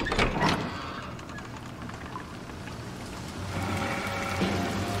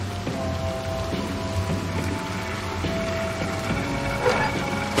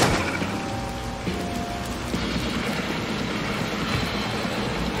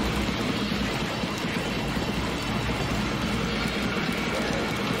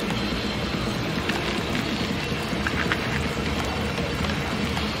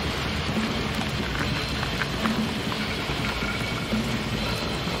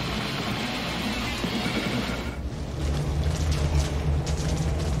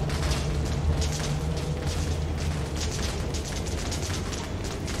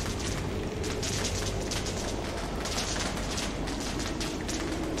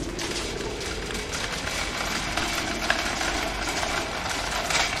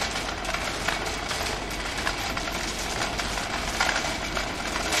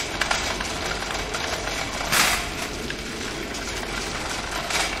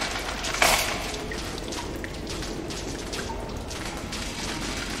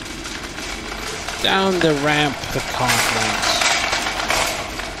 Down the ramp, the Cardlins.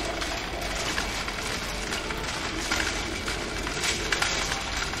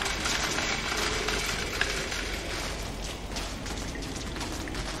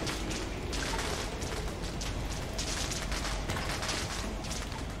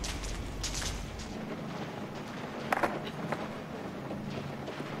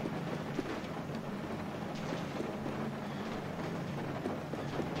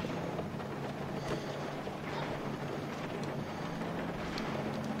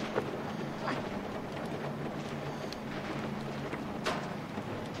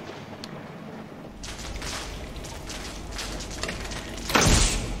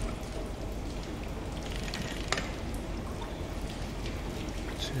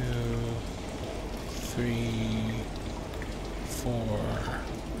 3, 4,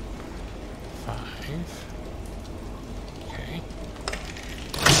 5. Okay.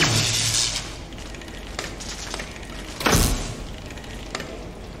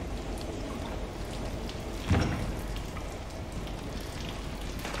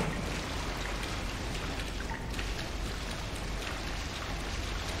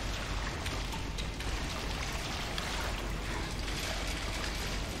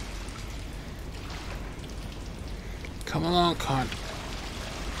 Come along, Card.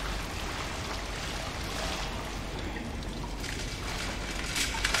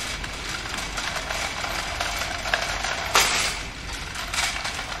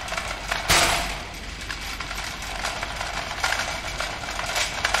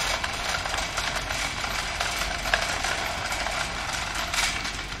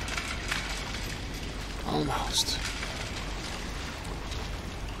 Almost.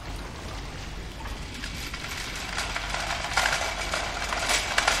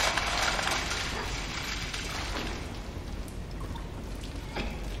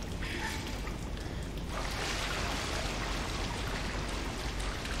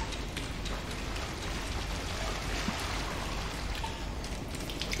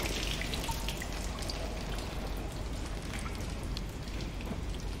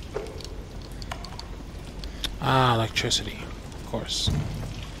 Ah, electricity, of course.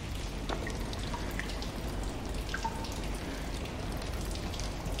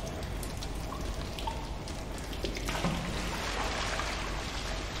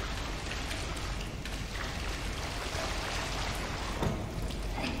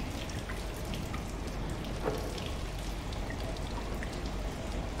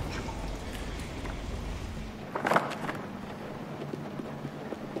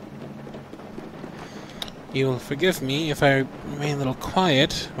 You will forgive me if I remain a little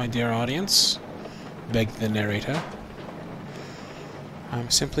quiet, my dear audience, begged the narrator. I'm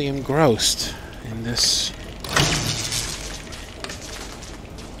simply engrossed in this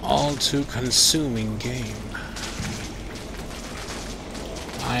all-too-consuming game.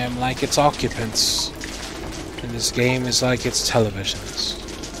 I am like its occupants, and this game is like its televisions.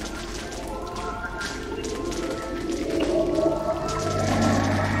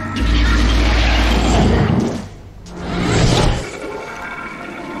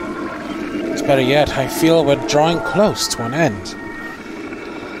 Better yet, I feel we're drawing close to an end.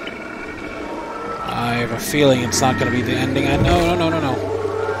 I have a feeling it's not going to be the ending I... No.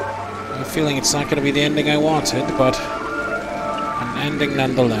 I have a feeling it's not going to be the ending I wanted, but an ending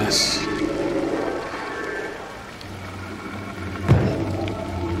nonetheless.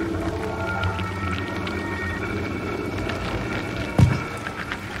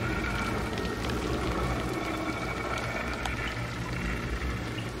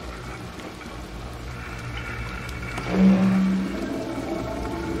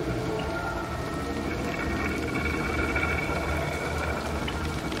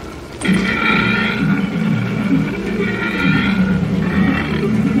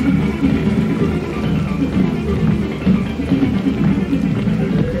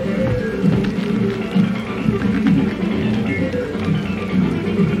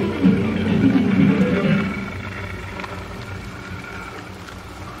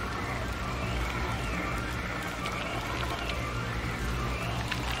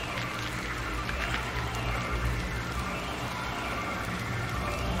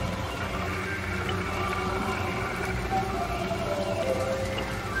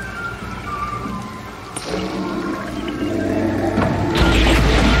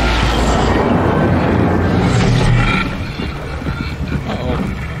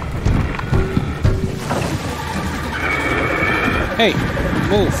 Hey,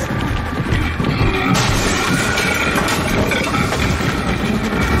 move.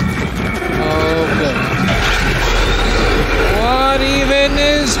 Oh, good. What even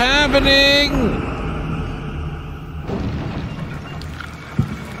is happening?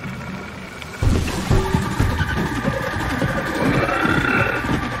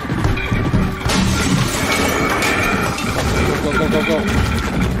 Go.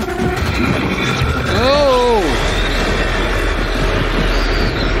 Oh!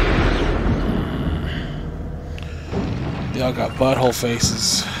 Y'all got butthole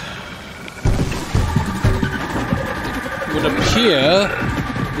faces. It would appear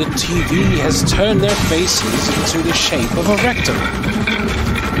the TV has turned their faces into the shape of a rectum.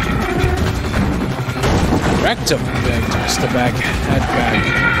 Rectum, begged Mr. Headbag.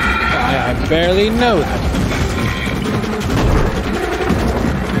 I barely know them.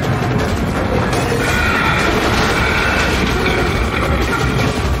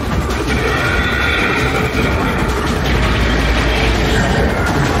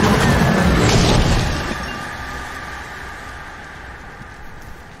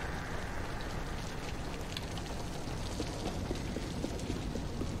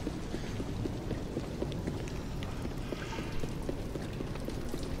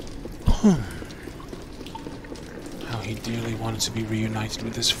 How he dearly wanted to be reunited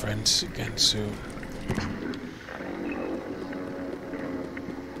with his friends again soon.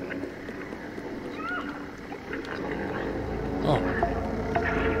 Oh.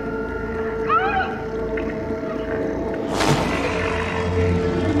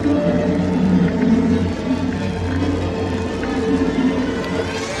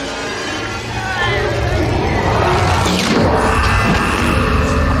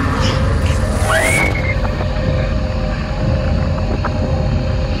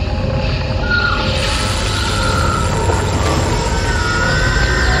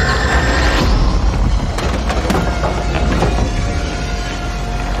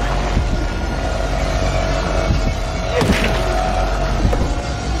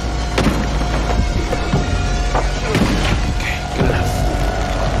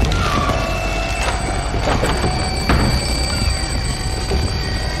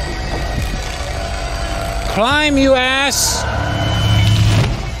 Climb, you ass!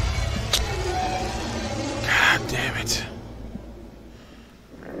 God damn it.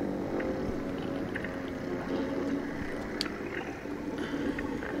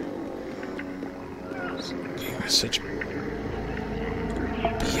 This game is such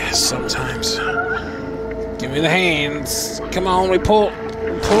BS sometimes. Give me the hands. Come on, we pull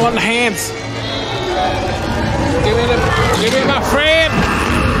on the hands. Give me my friend.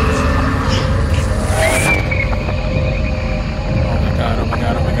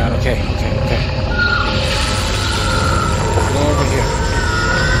 Oh my god, okay. Go over here.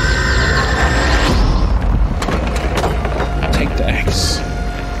 Take the axe.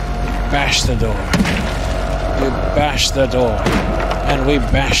 Bash the door. We bash the door. And we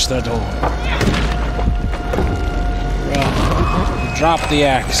bash the door. Drop the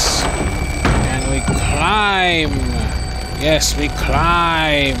axe. And we climb. Yes, we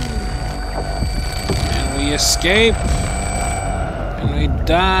climb. And we escape. And we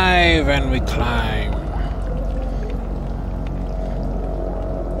dive and we climb.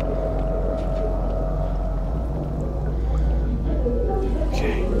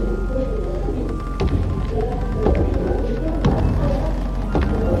 Okay.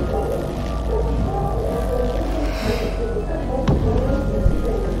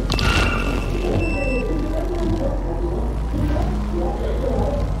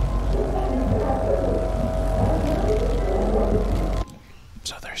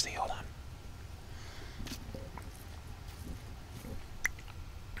 So thirsty, hold on.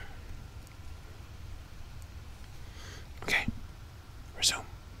 Okay, resume.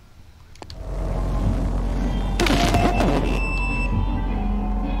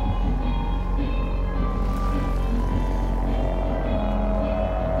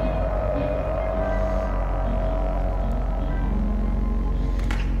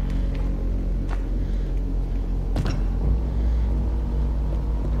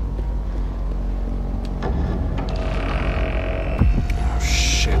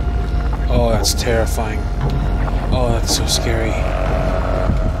 Oh, that's terrifying. Oh, that's so scary.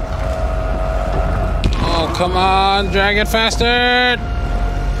 Oh, come on, drag it faster!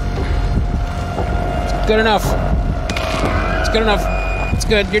 It's good enough. It's good enough. It's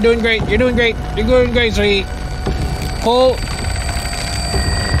good. You're doing great. You're doing great. You're doing great, sweetie. Pull.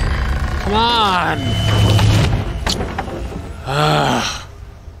 Come on. Ah.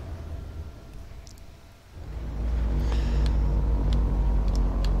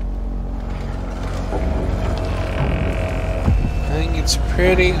 It's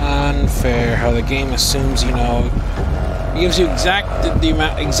pretty unfair how the game assumes, you know, it gives you exactly the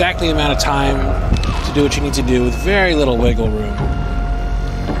amount of time to do what you need to do with very little wiggle room.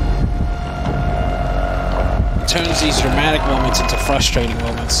 It turns these dramatic moments into frustrating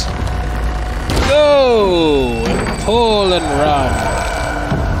moments. Go! And pull and run.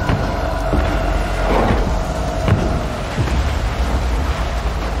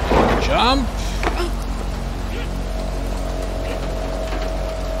 Jump.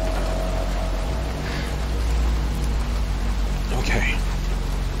 Okay.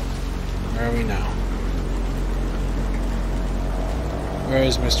 Where are we now? Where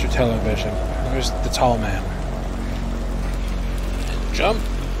is Mr. Television? Where's the tall man? Jump.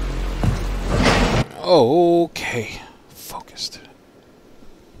 Okay. Focused.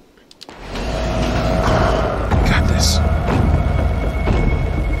 Got this.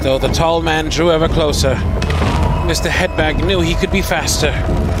 Though the tall man drew ever closer, Mr. Headbag knew he could be faster.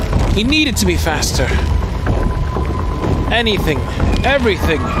 He needed to be faster. Anything,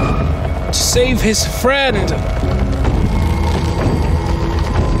 everything, to save his friend.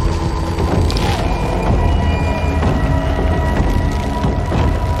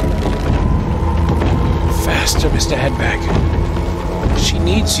 Mr. Headbag. She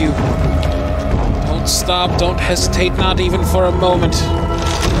needs you. Don't stop. Don't hesitate, not even for a moment.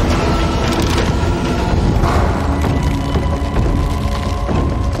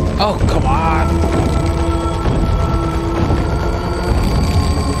 Oh, come on.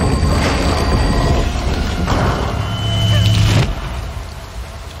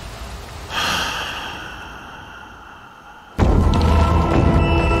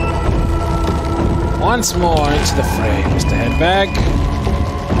 Once more into the fray, Mr. Headbag.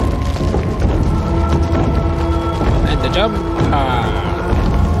 And the jump.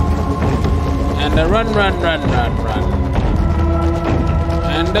 And the run.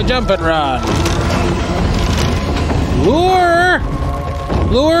 And the jump and run. Lure!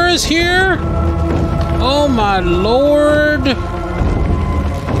 Lure is here? Oh my lord.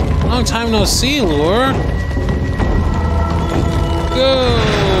 Long time no see, Lure. Go!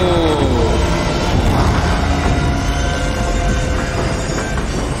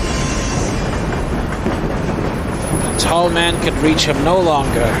 Tall man could reach him no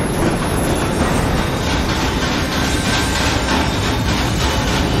longer.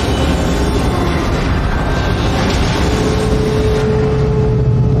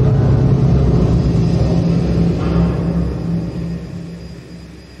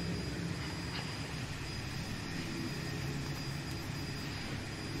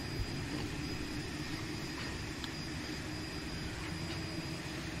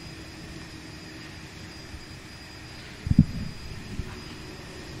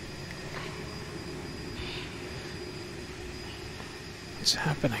 What's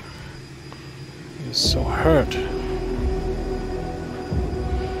happening? He was so hurt.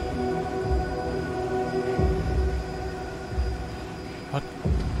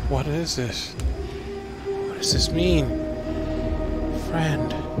 What is this? What does this mean? Friend.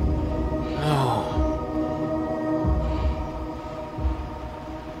 No.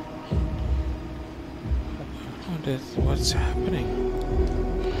 What's happening?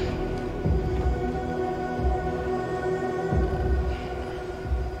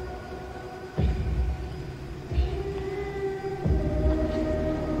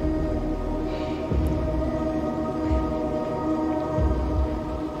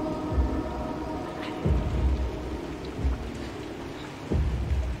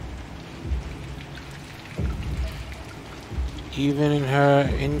 Even in her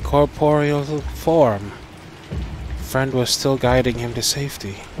incorporeal form, Friend was still guiding him to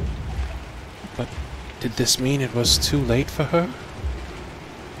safety. But did this mean it was too late for her?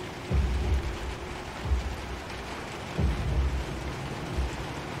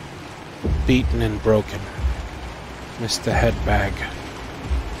 Beaten and broken, Mr. Headbag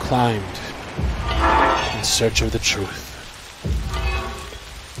climbed in search of the truth.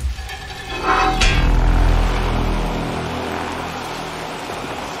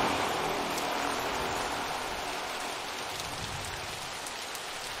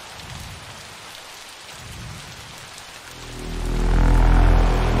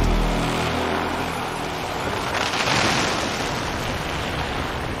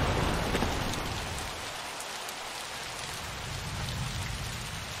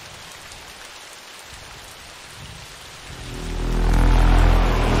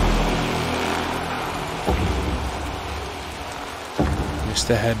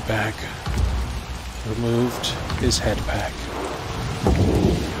 Mr. Headbag removed his headbag.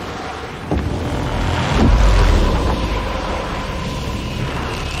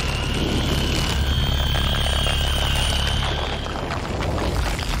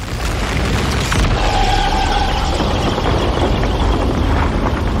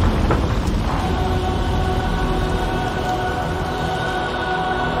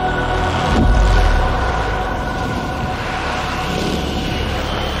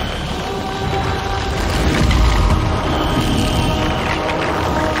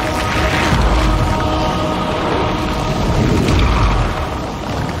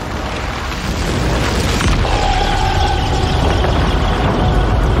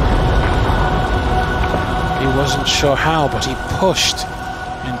 Wasn't sure how, but he pushed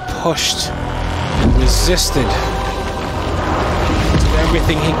and resisted. Did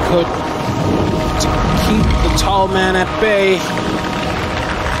everything he could to keep the tall man at bay.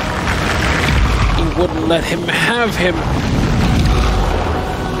 He wouldn't let him have him.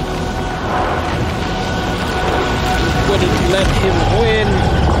 He wouldn't let him win.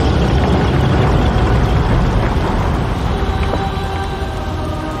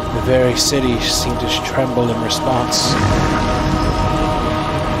 The very city seemed to tremble in response.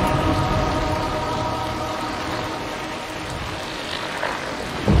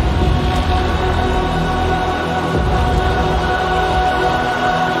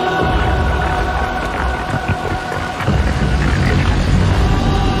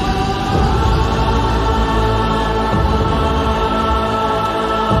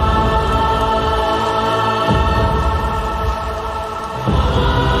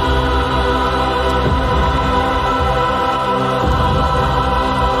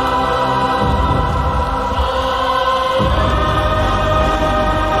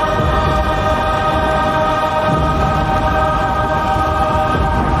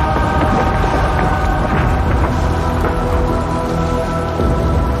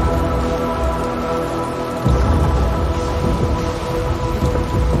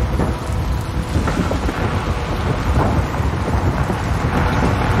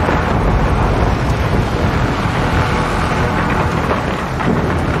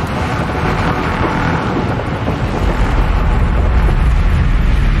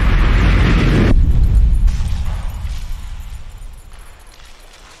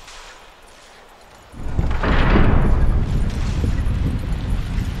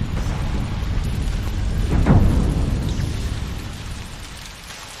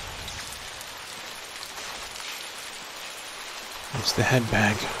 As the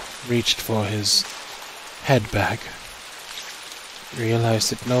headbag reached for his headbag, he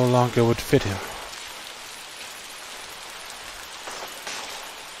realized it no longer would fit him.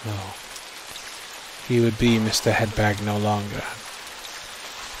 No, he would be Mr. Headbag no longer.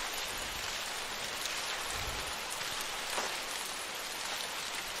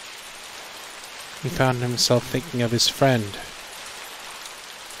 He found himself thinking of his friend.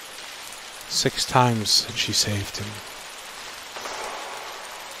 6 times had she saved him.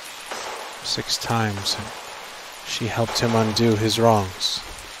 6 times had she helped him undo his wrongs.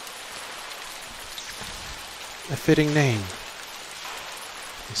 A fitting name,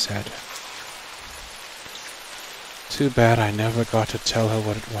 he said. Too bad I never got to tell her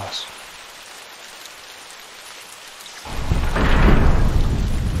what it was.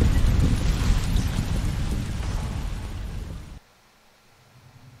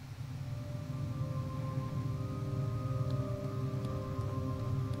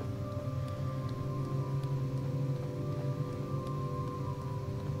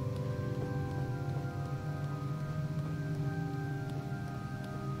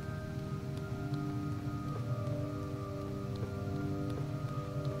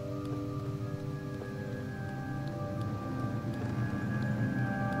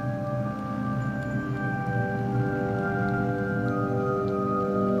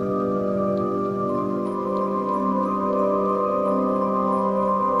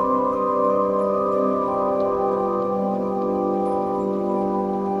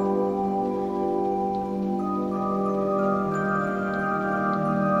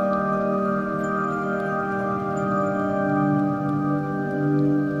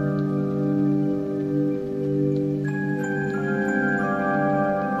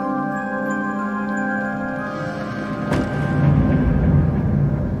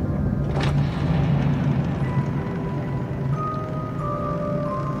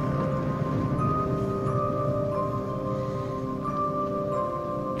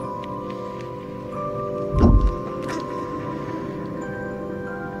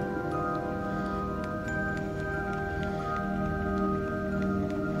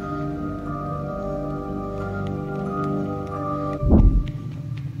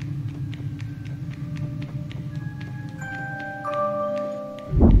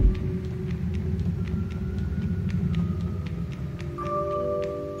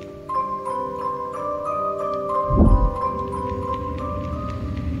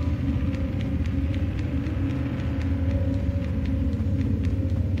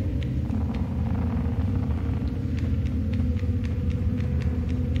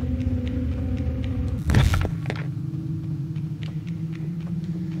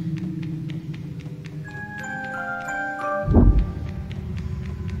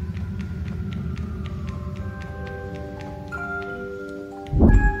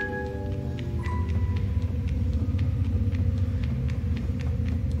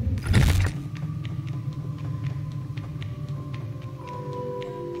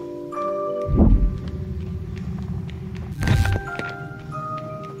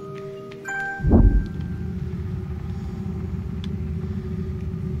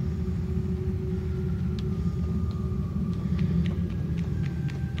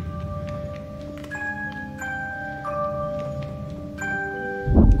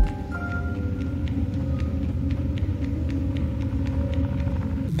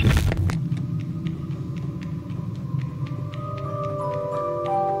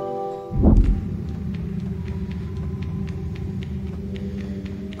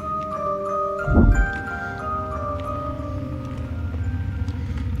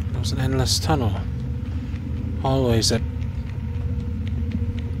 An endless tunnel, hallways that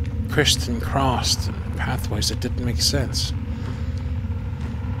crisscrossed, and pathways that didn't make sense.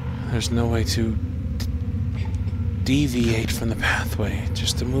 There's no way to deviate from the pathway,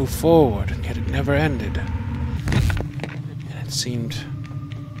 just to move forward, and yet it never ended. And it seemed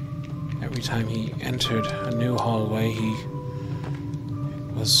every time he entered a new hallway, he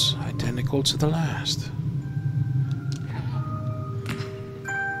was identical to the last.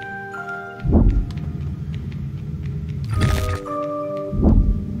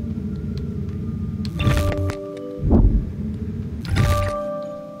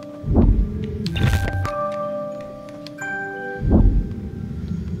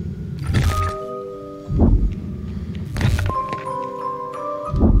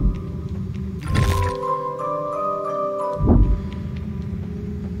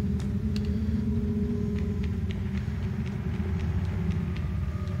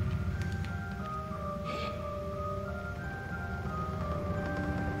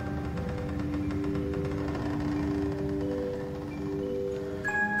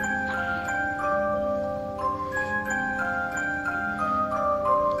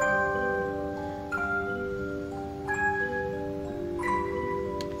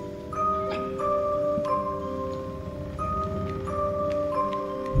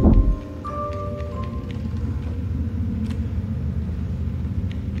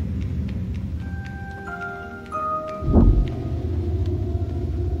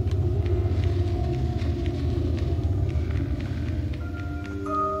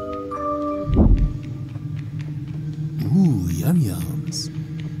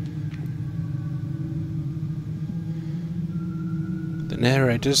 The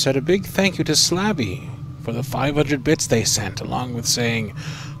narrator said a big thank you to Slabby for the 500 bits they sent, along with saying,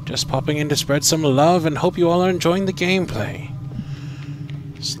 just popping in to spread some love and hope you all are enjoying the gameplay.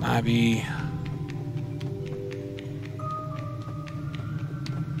 Slabby,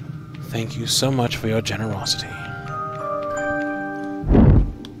 thank you so much for your generosity.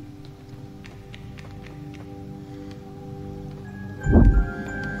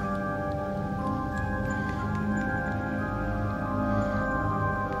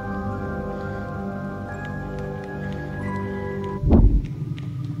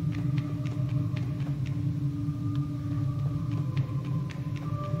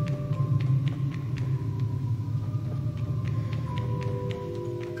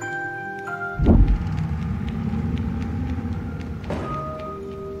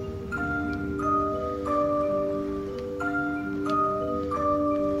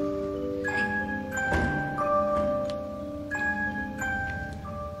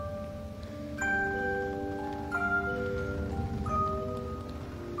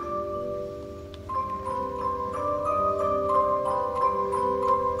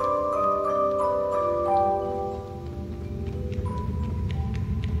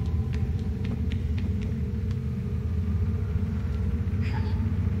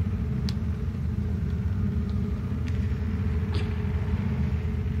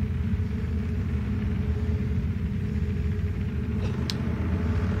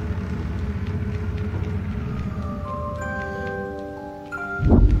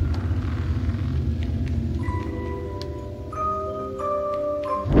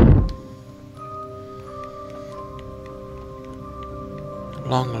 At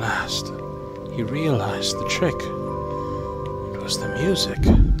long last, he realized the trick. It was the music.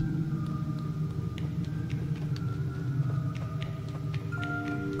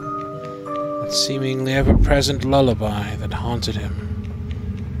 That seemingly ever-present lullaby that haunted him.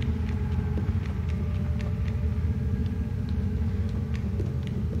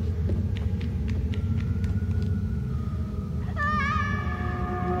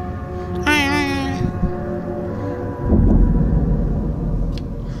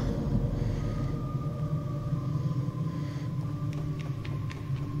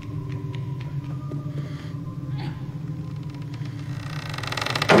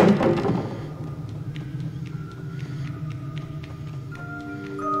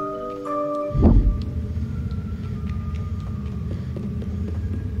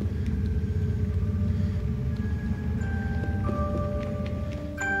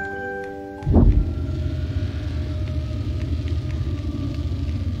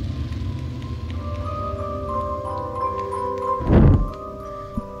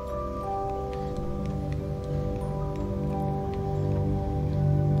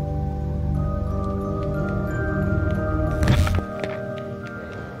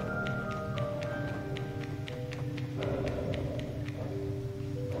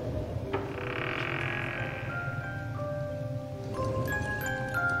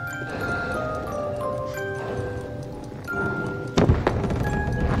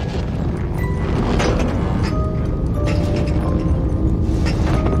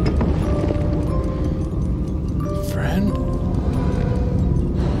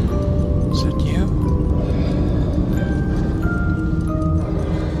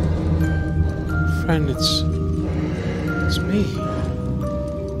 Friend, it's me.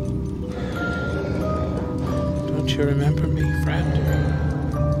 Don't you remember me, friend?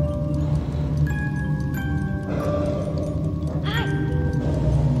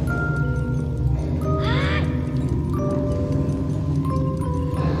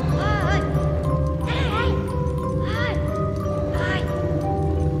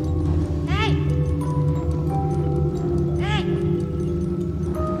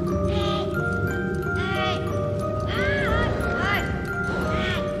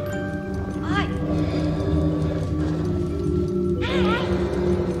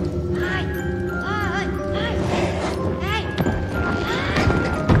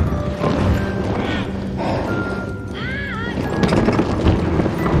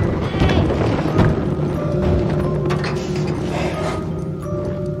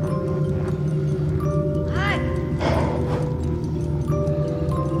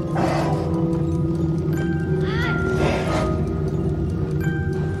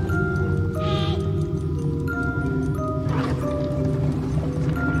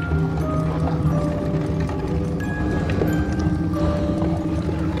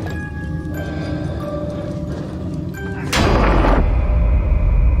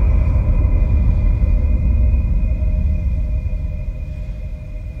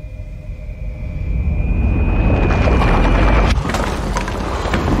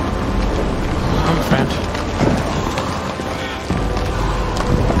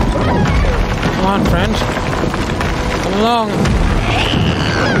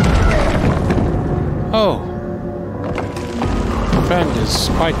 is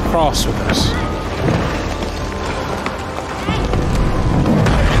quite cross with us.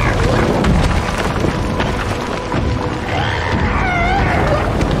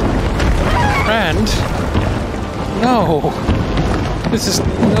 Friend? No. This is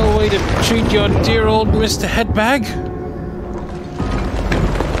no way to treat your dear old Mr. Headbag.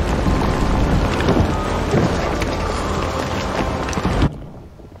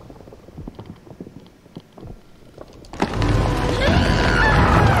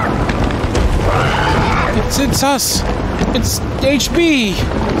 It's us. It's HB.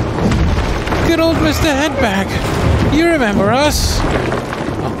 Good old Mr. Headbag. You remember us?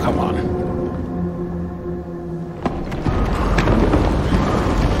 Oh, come on.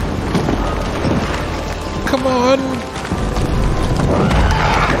 Come on.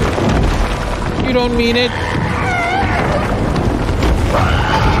 You don't mean it.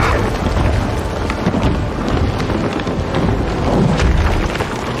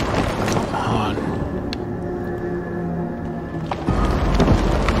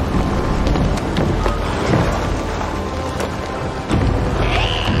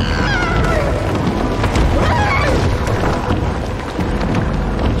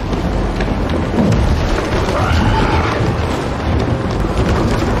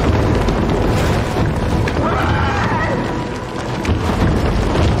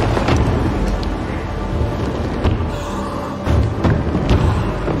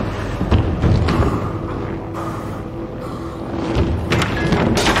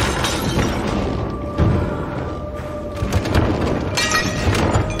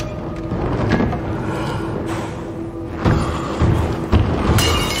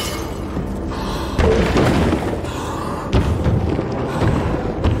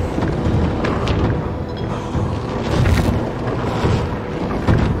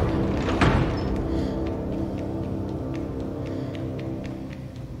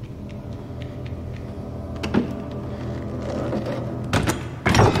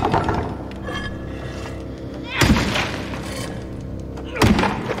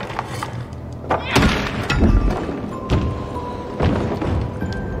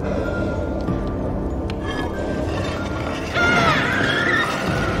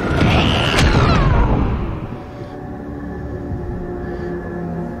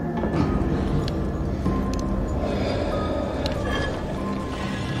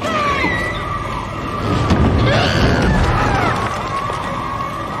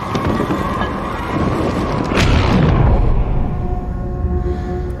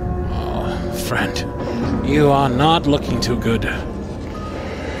 You are not looking too good.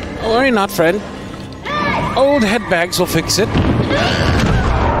 Oh, worry not, friend. Old Headbags will fix it.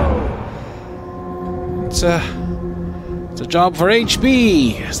 It's a job for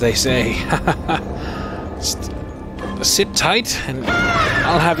HB, as they say. Sit tight, and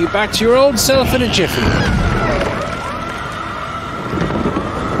I'll have you back to your old self in a jiffy.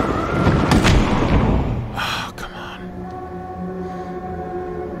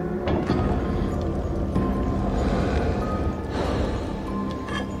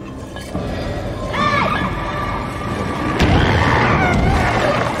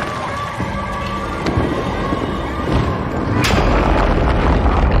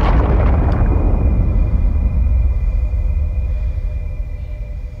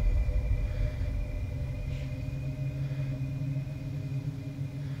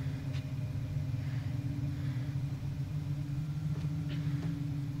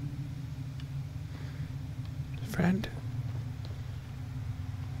 Friend?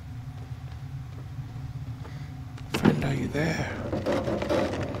 Friend, are you there?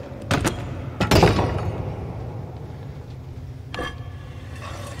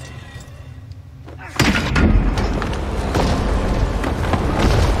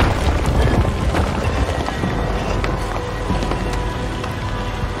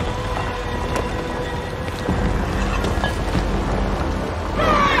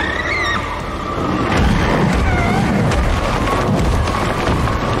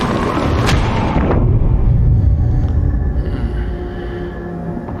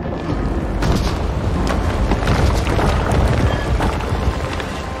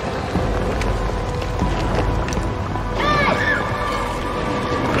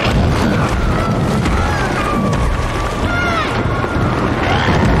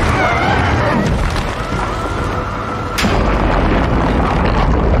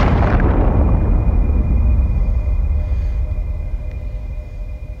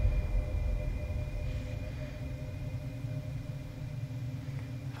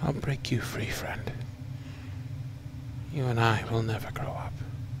 I'll break you free, friend. You and I will never grow up.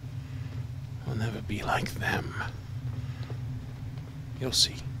 We'll never be like them. You'll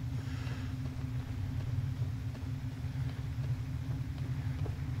see.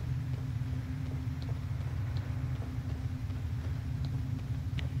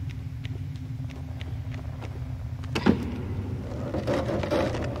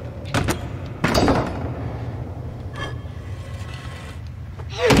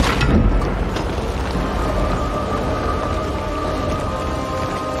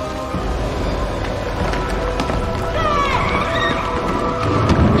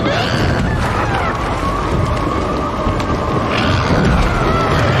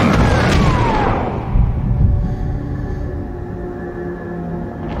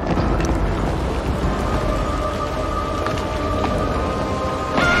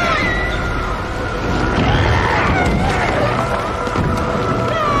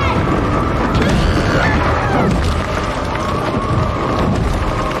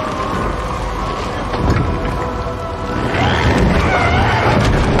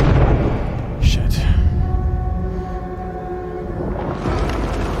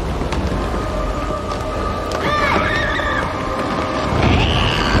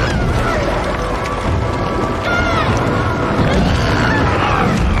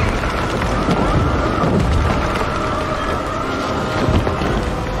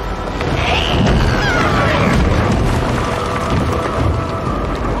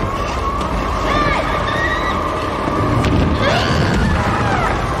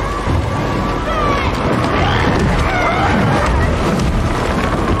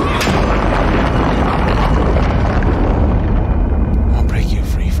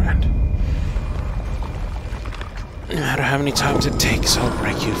 How many times it takes, I'll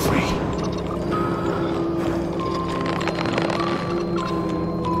break you free.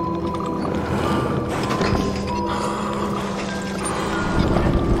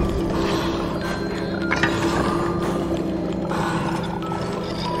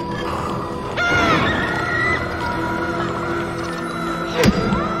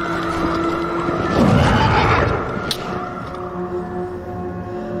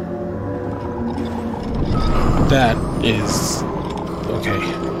 That is okay.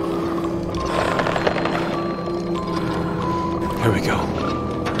 Here we go.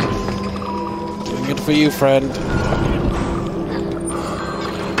 Doing it for you, friend.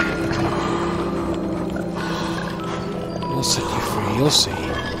 We'll set you free, you'll see.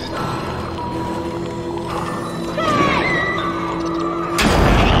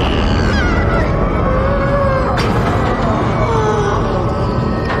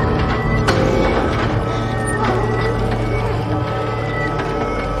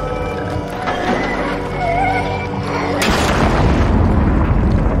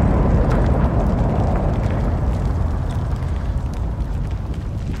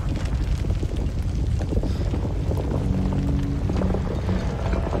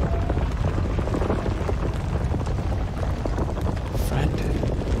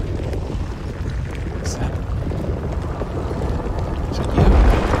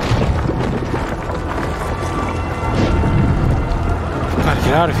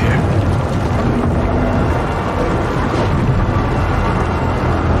 Get out of here.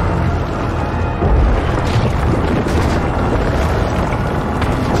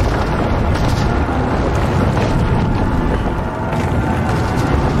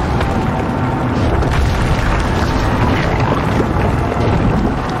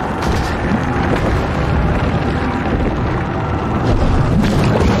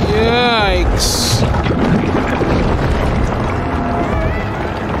 Yikes.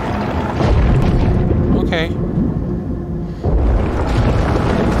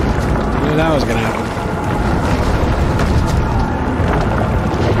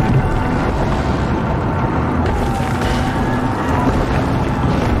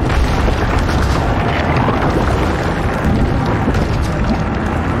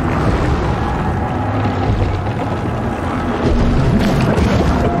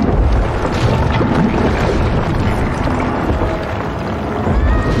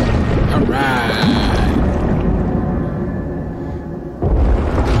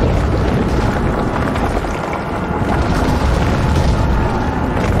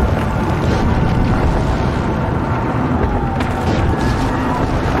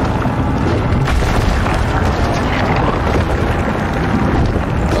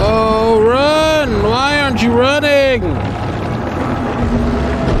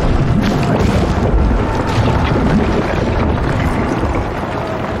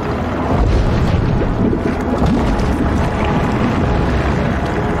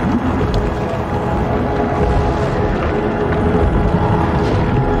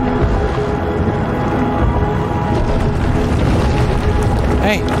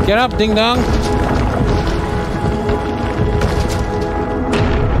 Get up, ding dong.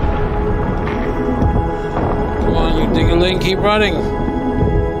 Come on, you ding-a-ling, keep running.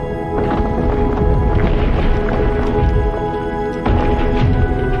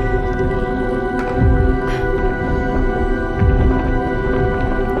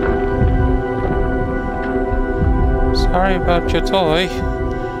 Sorry about your toy.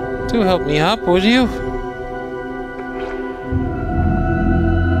 Do help me up, would you?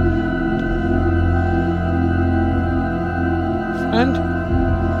 Friend?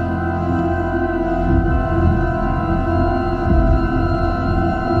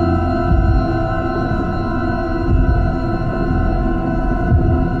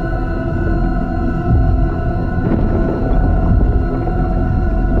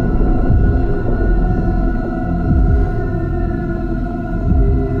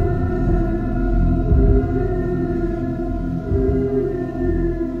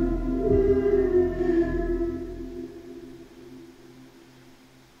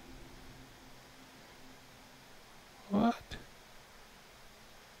 What?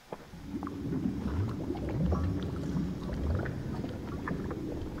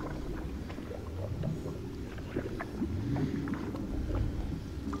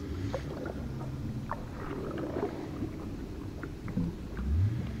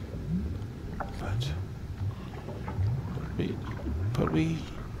 But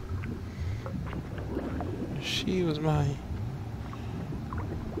she was my...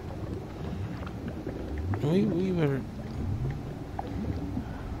 We were...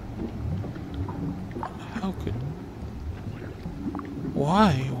 How could...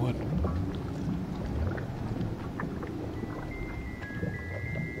 Why would...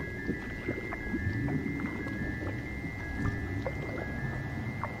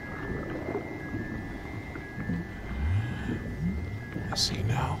 I see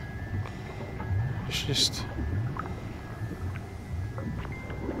now. It's just...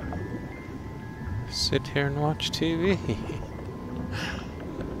 sit here and watch TV.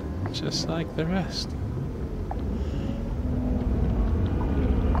 Just like the rest.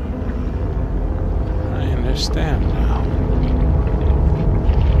 I understand now.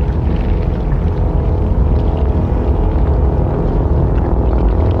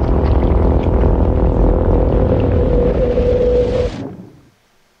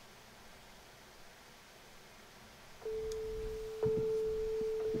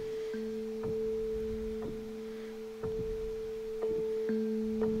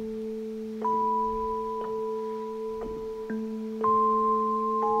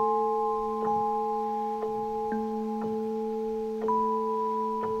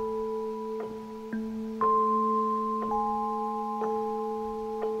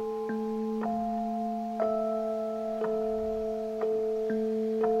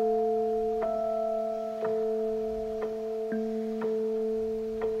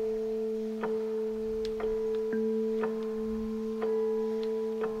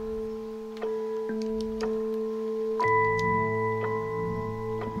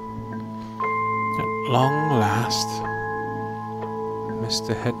 Long last,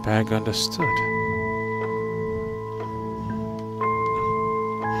 Mr. Headbag understood.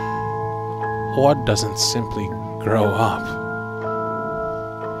 What doesn't simply grow up?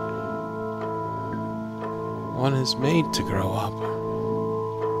 One is made to grow up.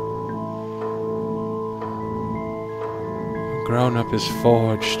 A grown-up is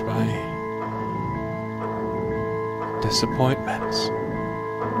forged by disappointments.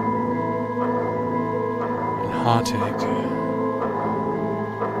 Heartache and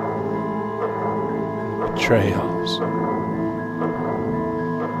betrayals.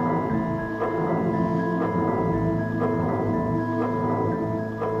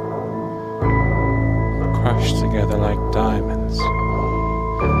 Crushed together like diamonds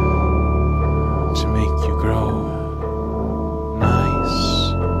to make you grow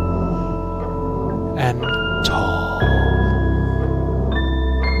nice and tall.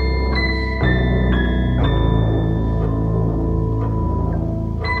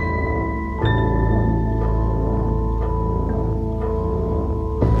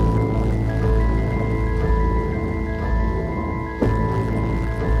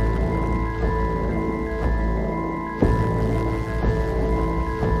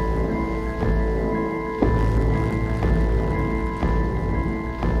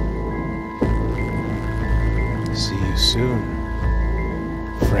 See you soon,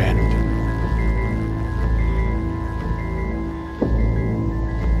 friend.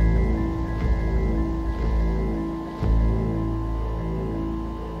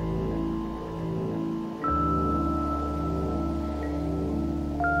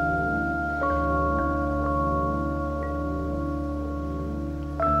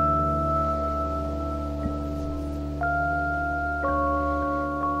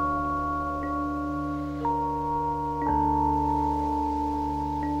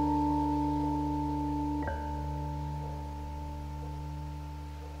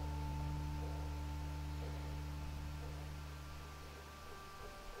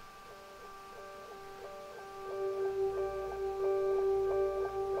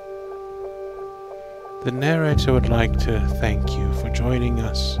 The narrator would like to thank you for joining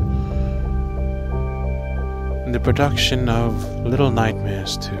us in the production of Little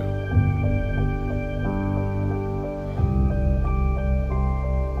Nightmares 2.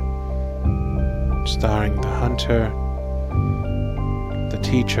 Starring the hunter, the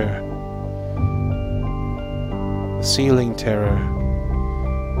teacher, the ceiling terror,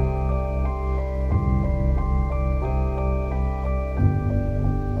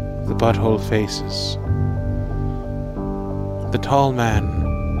 the butthole faces, the tall man,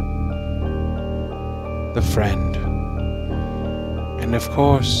 the friend, and of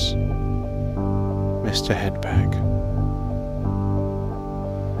course, Mr. Headbag.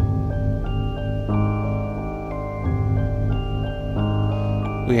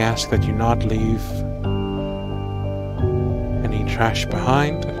 We ask that you not leave any trash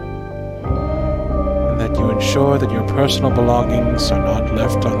behind, and that you ensure that your personal belongings are not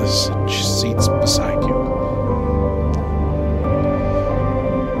left on the seats beside you.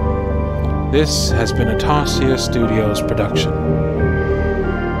 This has been a Tarsia Studios production.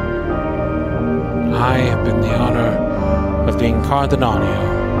 I have been the honor of being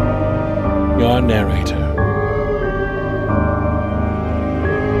CardlinAudio, your narrator.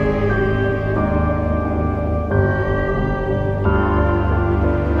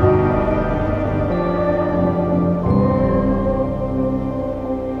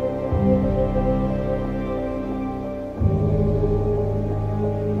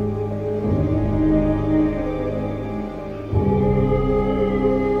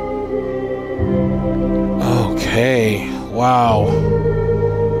 Okay, wow.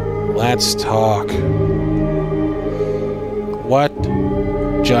 Let's talk. What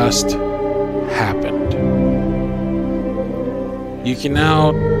just happened? You can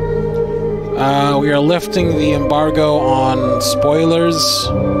now... we are lifting the embargo on spoilers.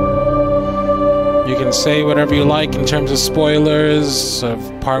 You can say whatever you like in terms of spoilers of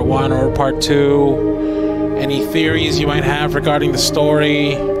Part 1 or Part 2. Any theories you might have regarding the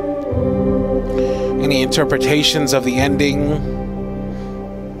story. Any interpretations of the ending.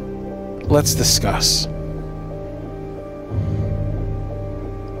 Let's discuss.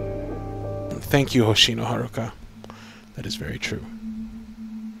 Thank you, Hoshino Haruka. That is very true.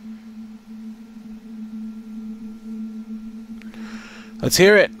 Let's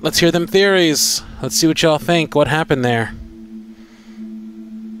hear it. Let's hear them theories. Let's see what y'all think. What happened there?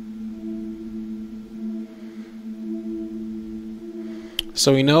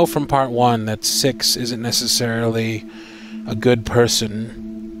 So we know from Part 1 that Six isn't necessarily a good person.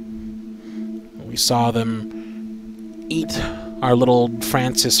 We saw them eat our little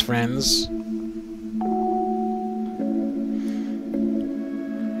Francis friends.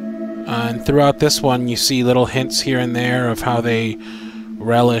 And throughout this one, you see little hints here and there of how they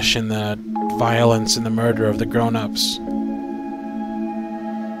relish in the violence and the murder of the grown-ups.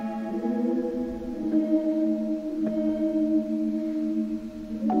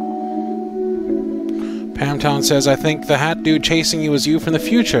 Pamtown says, I think the hat dude chasing you was you from the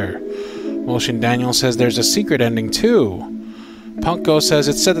future. Motion Daniel says there's a secret ending too. Punko says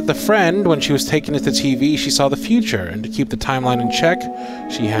it said that the friend, when she was taken into TV, she saw the future, and to keep the timeline in check,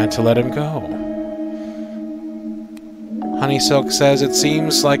 she had to let him go. Honeysilk says it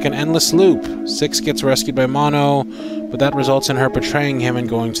seems like an endless loop. Six gets rescued by Mono, but that results in her betraying him and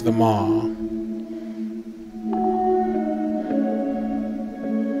going to the Maw.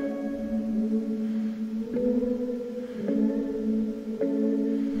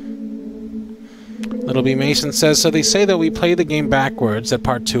 Little B Mason says, so they say that we play the game backwards, that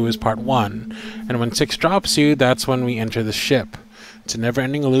Part 2 is Part 1, and when Six drops you, that's when we enter the ship. It's a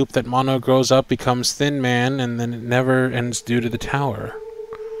never-ending loop that Mono grows up, becomes Thin Man, and then it never ends due to the tower.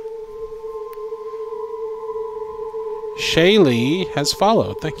 Shaylee has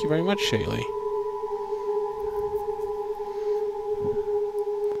followed. Thank you very much, Shaylee.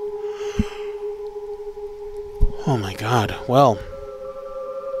 Oh my god. Well,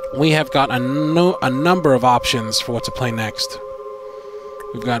 we have got a number of options for what to play next.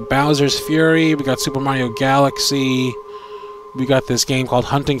 We've got Bowser's Fury, we got Super Mario Galaxy, we got this game called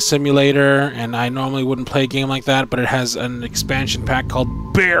Hunting Simulator, and I normally wouldn't play a game like that, but it has an expansion pack called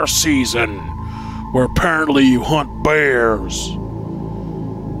Bear Season, where apparently you hunt bears.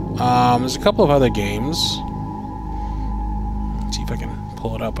 There's a couple of other games. Let's see if I can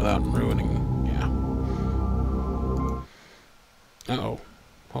pull it up without ruining... yeah. Uh-oh.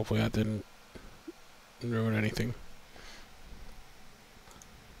 Hopefully that didn't ruin anything.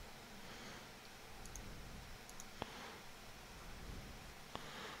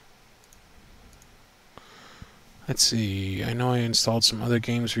 Let's see. I know I installed some other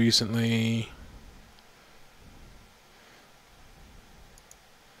games recently.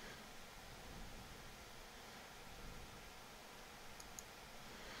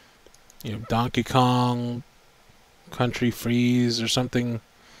 You know, Donkey Kong Country Freeze or something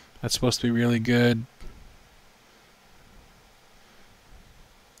that's supposed to be really good.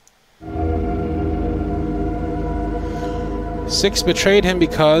 Six betrayed him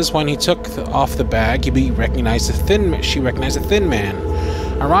because when he took off the bag, she recognized a thin man,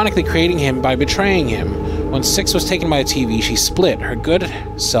 ironically creating him by betraying him. When Six was taken by a TV, she split. Her good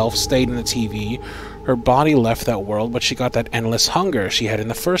self stayed in the TV. Her body left that world, but she got that endless hunger she had in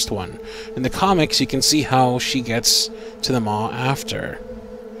the first one. In the comics, you can see how she gets to the mall after.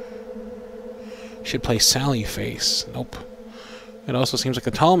 Should play Sally Face. Nope. It also seems like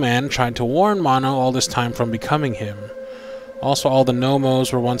the tall man tried to warn Mono all this time from becoming him. Also, all the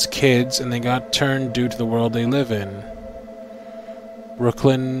Nomos were once kids, and they got turned due to the world they live in.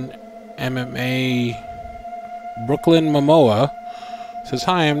 Brooklyn Momoa says,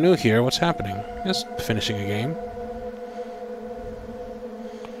 "Hi, I'm new here. What's happening?" Just finishing a game.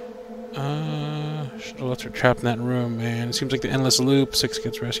 Should have left her trapped in that room, man. It seems like the endless loop. Six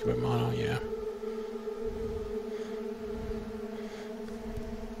gets rescued by Mono, yeah.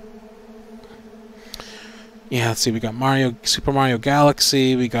 Yeah, let's see, we got Super Mario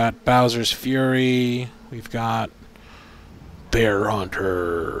Galaxy, we got Bowser's Fury, we've got Bear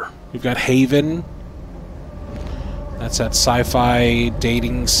Hunter, we've got Haven. That's that sci-fi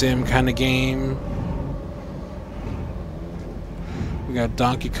dating sim kind of game. We got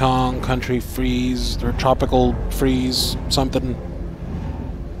Donkey Kong Country Freeze, or Tropical Freeze, something.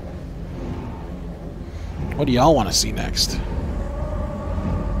 What do y'all want to see next?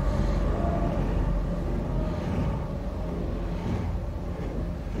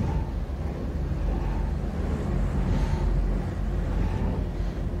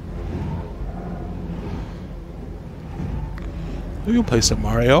 We'll play some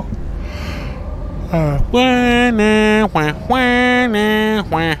Mario.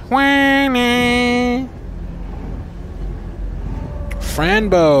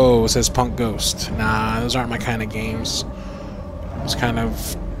 Franbo, says Punk Ghost. Nah, those aren't my kind of games. It's kind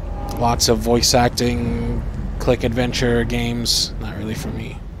of lots of voice acting, click adventure games. Not really for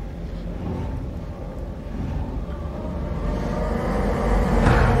me.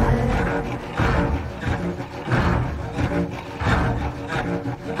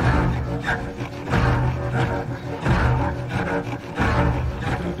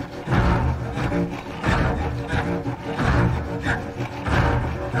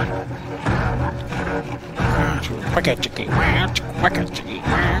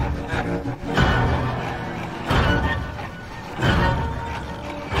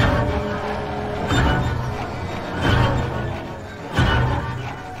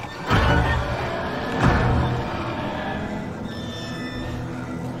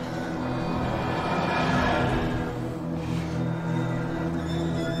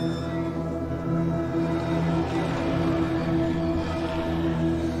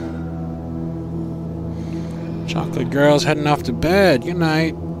 Chocolate girl's heading off to bed. Good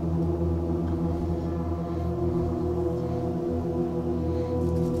night.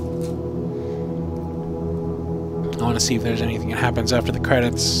 I want to see if there's anything that happens after the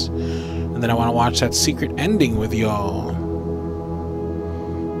credits. And then I want to watch that secret ending with y'all.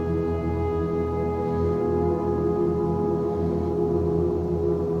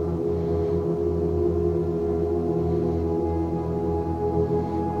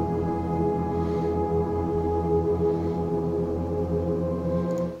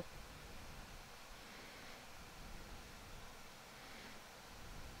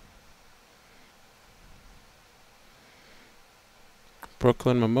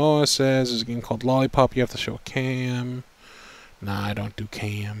 Brooklyn Momoa says there's a game called Lollipop. You have to show a cam. Nah, I don't do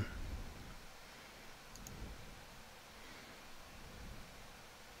cam.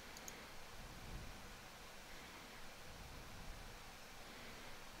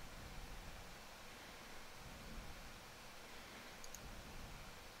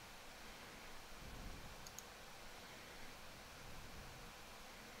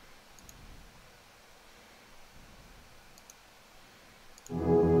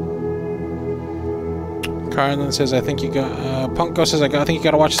 Cardlin says, I think you got... Punko says, I think you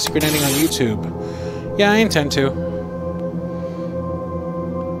gotta watch the secret ending on YouTube. Yeah, I intend to.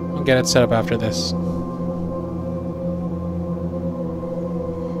 I'll get it set up after this.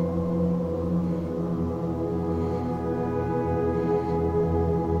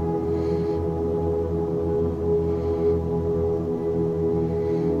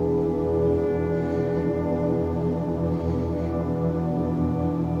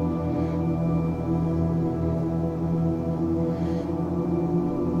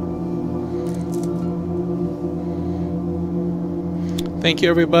 Thank you,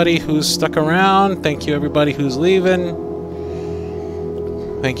 everybody who's stuck around. Thank you, everybody who's leaving.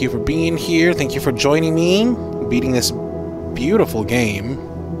 Thank you for being here. Thank you for joining me, beating this beautiful game.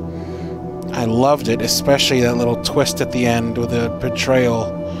 I loved it, especially that little twist at the end with the betrayal.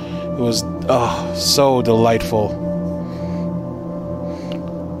 It was, oh, so delightful.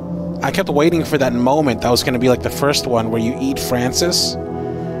 I kept waiting for that moment that was going to be like the first one where you eat Francis.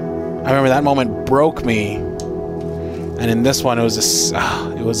 I remember that moment broke me. And in this one, it was the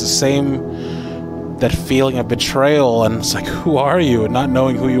same, that feeling of betrayal, and it's like, who are you? And not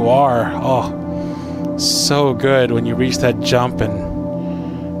knowing who you are. Oh, so good when you reach that jump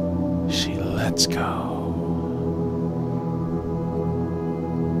and she lets go.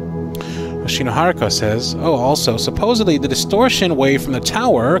 Yoshino Haruko says, oh, also, supposedly the distortion wave from the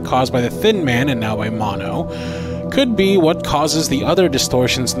tower, caused by the Thin Man and now by Mono, could be what causes the other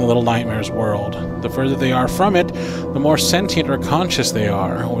distortions in the Little Nightmares world. The further they are from it, the more sentient or conscious they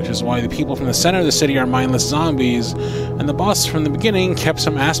are, which is why the people from the center of the city are mindless zombies, and the bosses from the beginning kept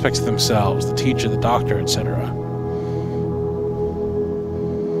some aspects of themselves, the teacher, the doctor, etc.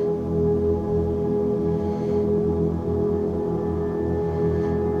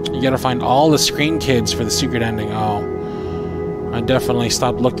 You gotta find all the Screen Kids for the secret ending. Oh, I definitely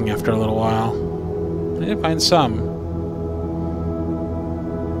stopped looking after a little while. I did find some.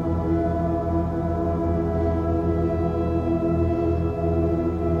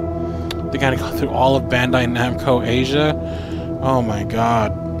 They gotta go through all of Bandai Namco Asia. Oh my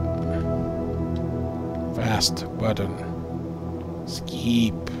god. Fast button.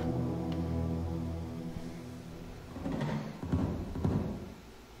 Skip.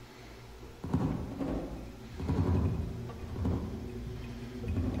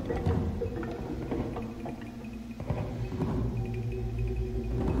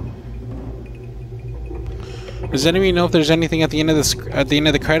 Does anybody know if there's anything at the end of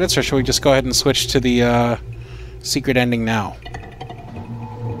the credits, or should we just go ahead and switch to the secret ending now?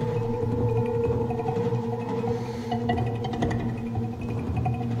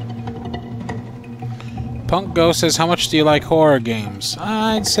 Punk Go says, how much do you like horror games?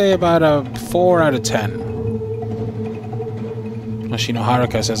 I'd say about a 4 out of 10. Yoshino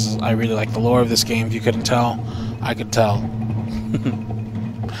Haruka says, I really like the lore of this game. If you couldn't tell, I could tell.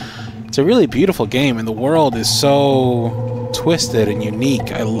 It's a really beautiful game, and the world is so twisted and unique.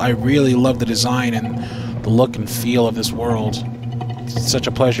 I really love the design and the look and feel of this world. It's such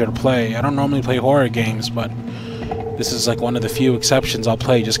a pleasure to play. I don't normally play horror games, but this is like one of the few exceptions I'll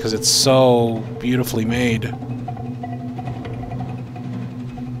play just because it's so beautifully made.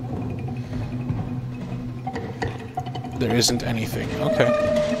 There isn't anything. Okay.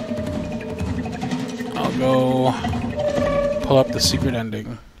 I'll go pull up the secret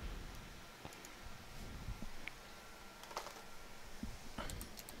ending.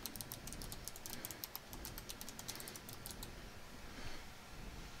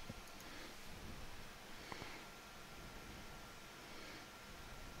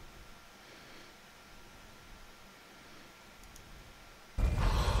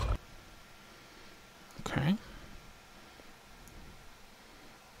 Okay.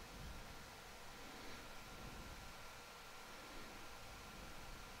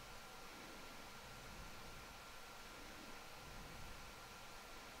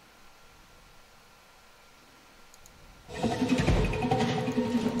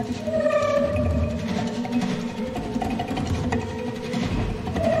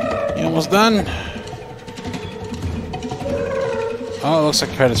 You almost done? Oh, it looks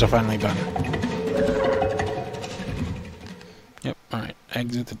like credits are finally done. Yep, alright.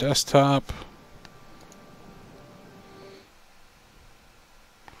 Exit the desktop.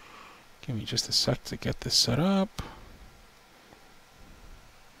 Give me just a sec to get this set up.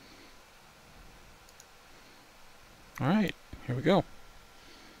 Alright, here we go.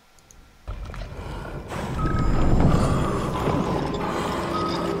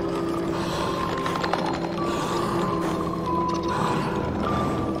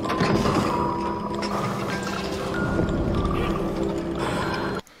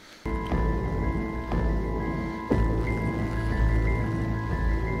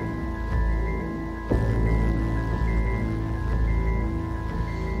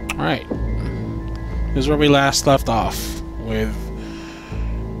 Alright, this is where we last left off, with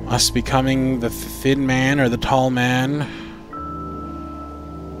us becoming the Thin Man or the Tall Man,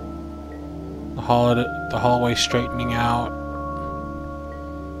 the hallway straightening out.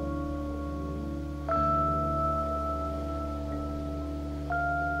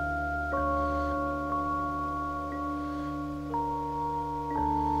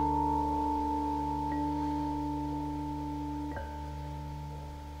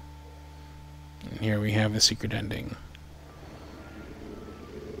 here we have the secret ending.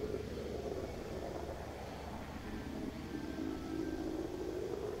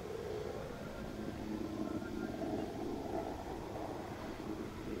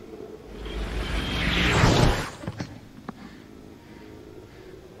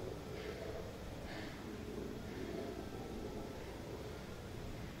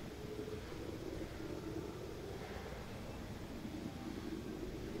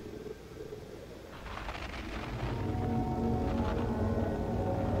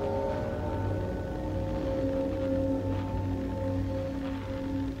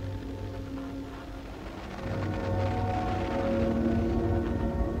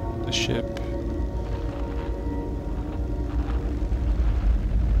 Ship.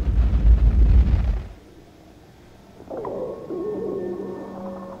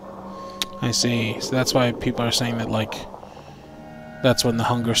 I see. So that's why people are saying that, like, that's when the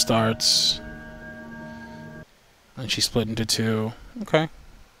hunger starts. And she split into two. Okay.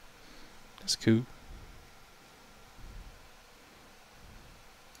 That's cool.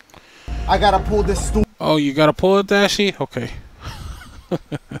 I gotta pull this stool. Oh, you gotta pull it, Dashy? Okay.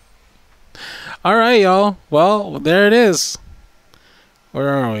 Alright, y'all. Well, there it is. Where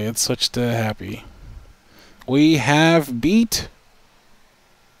are we? Let's switch to happy. We have beat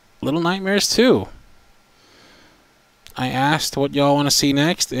Little Nightmares 2. I asked what y'all want to see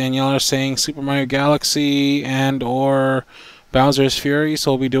next, and y'all are saying Super Mario Galaxy and or Bowser's Fury,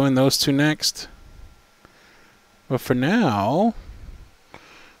 so we'll be doing those two next. But for now,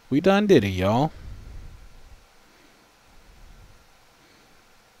 we done did it, y'all.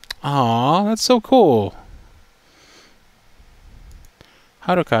 Aw, that's so cool.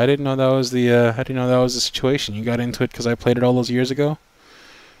 Haruka, I didn't know that was the situation. You got into it because I played it all those years ago.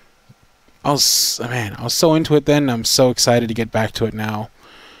 I was so into it then. I'm so excited to get back to it now.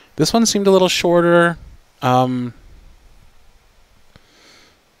 This one seemed a little shorter. The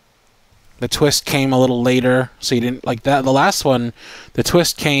twist came a little later, so you didn't like that. The last one, the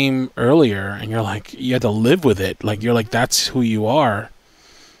twist came earlier, and you're like, you had to live with it. Like, you're like, that's who you are.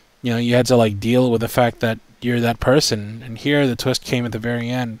 You know, you had to, like, deal with the fact that you're that person. And here, the twist came at the very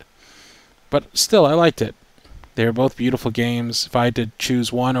end. But still, I liked it. They were both beautiful games. If I had to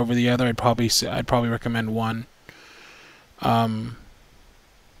choose one over the other, I'd probably recommend one. But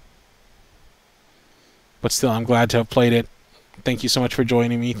still, I'm glad to have played it. Thank you so much for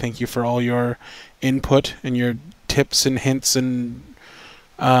joining me. Thank you for all your input and your tips and hints and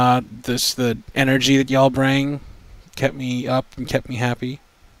the energy that y'all bring. Kept me up and kept me happy.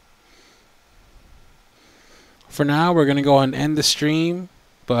 For now, we're going to go and end the stream,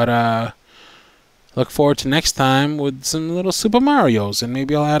 but look forward to next time with some little Super Marios, and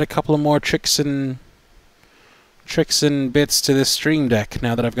maybe I'll add a couple of more tricks and bits to this stream deck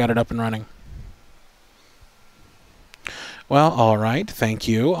now that I've got it up and running. Well, alright, thank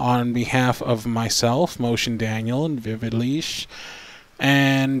you. On behalf of myself, Motion Daniel, and Vivid Leash,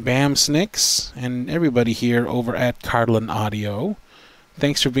 and Bam Snicks, and everybody here over at CardlinAudio,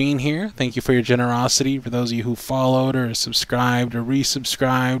 thanks for being here. Thank you for your generosity. For those of you who followed or subscribed or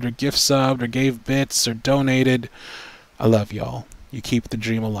resubscribed or gift subbed or gave bits or donated, I love y'all. You keep the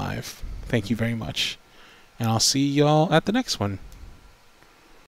dream alive. Thank you very much. And I'll see y'all at the next one.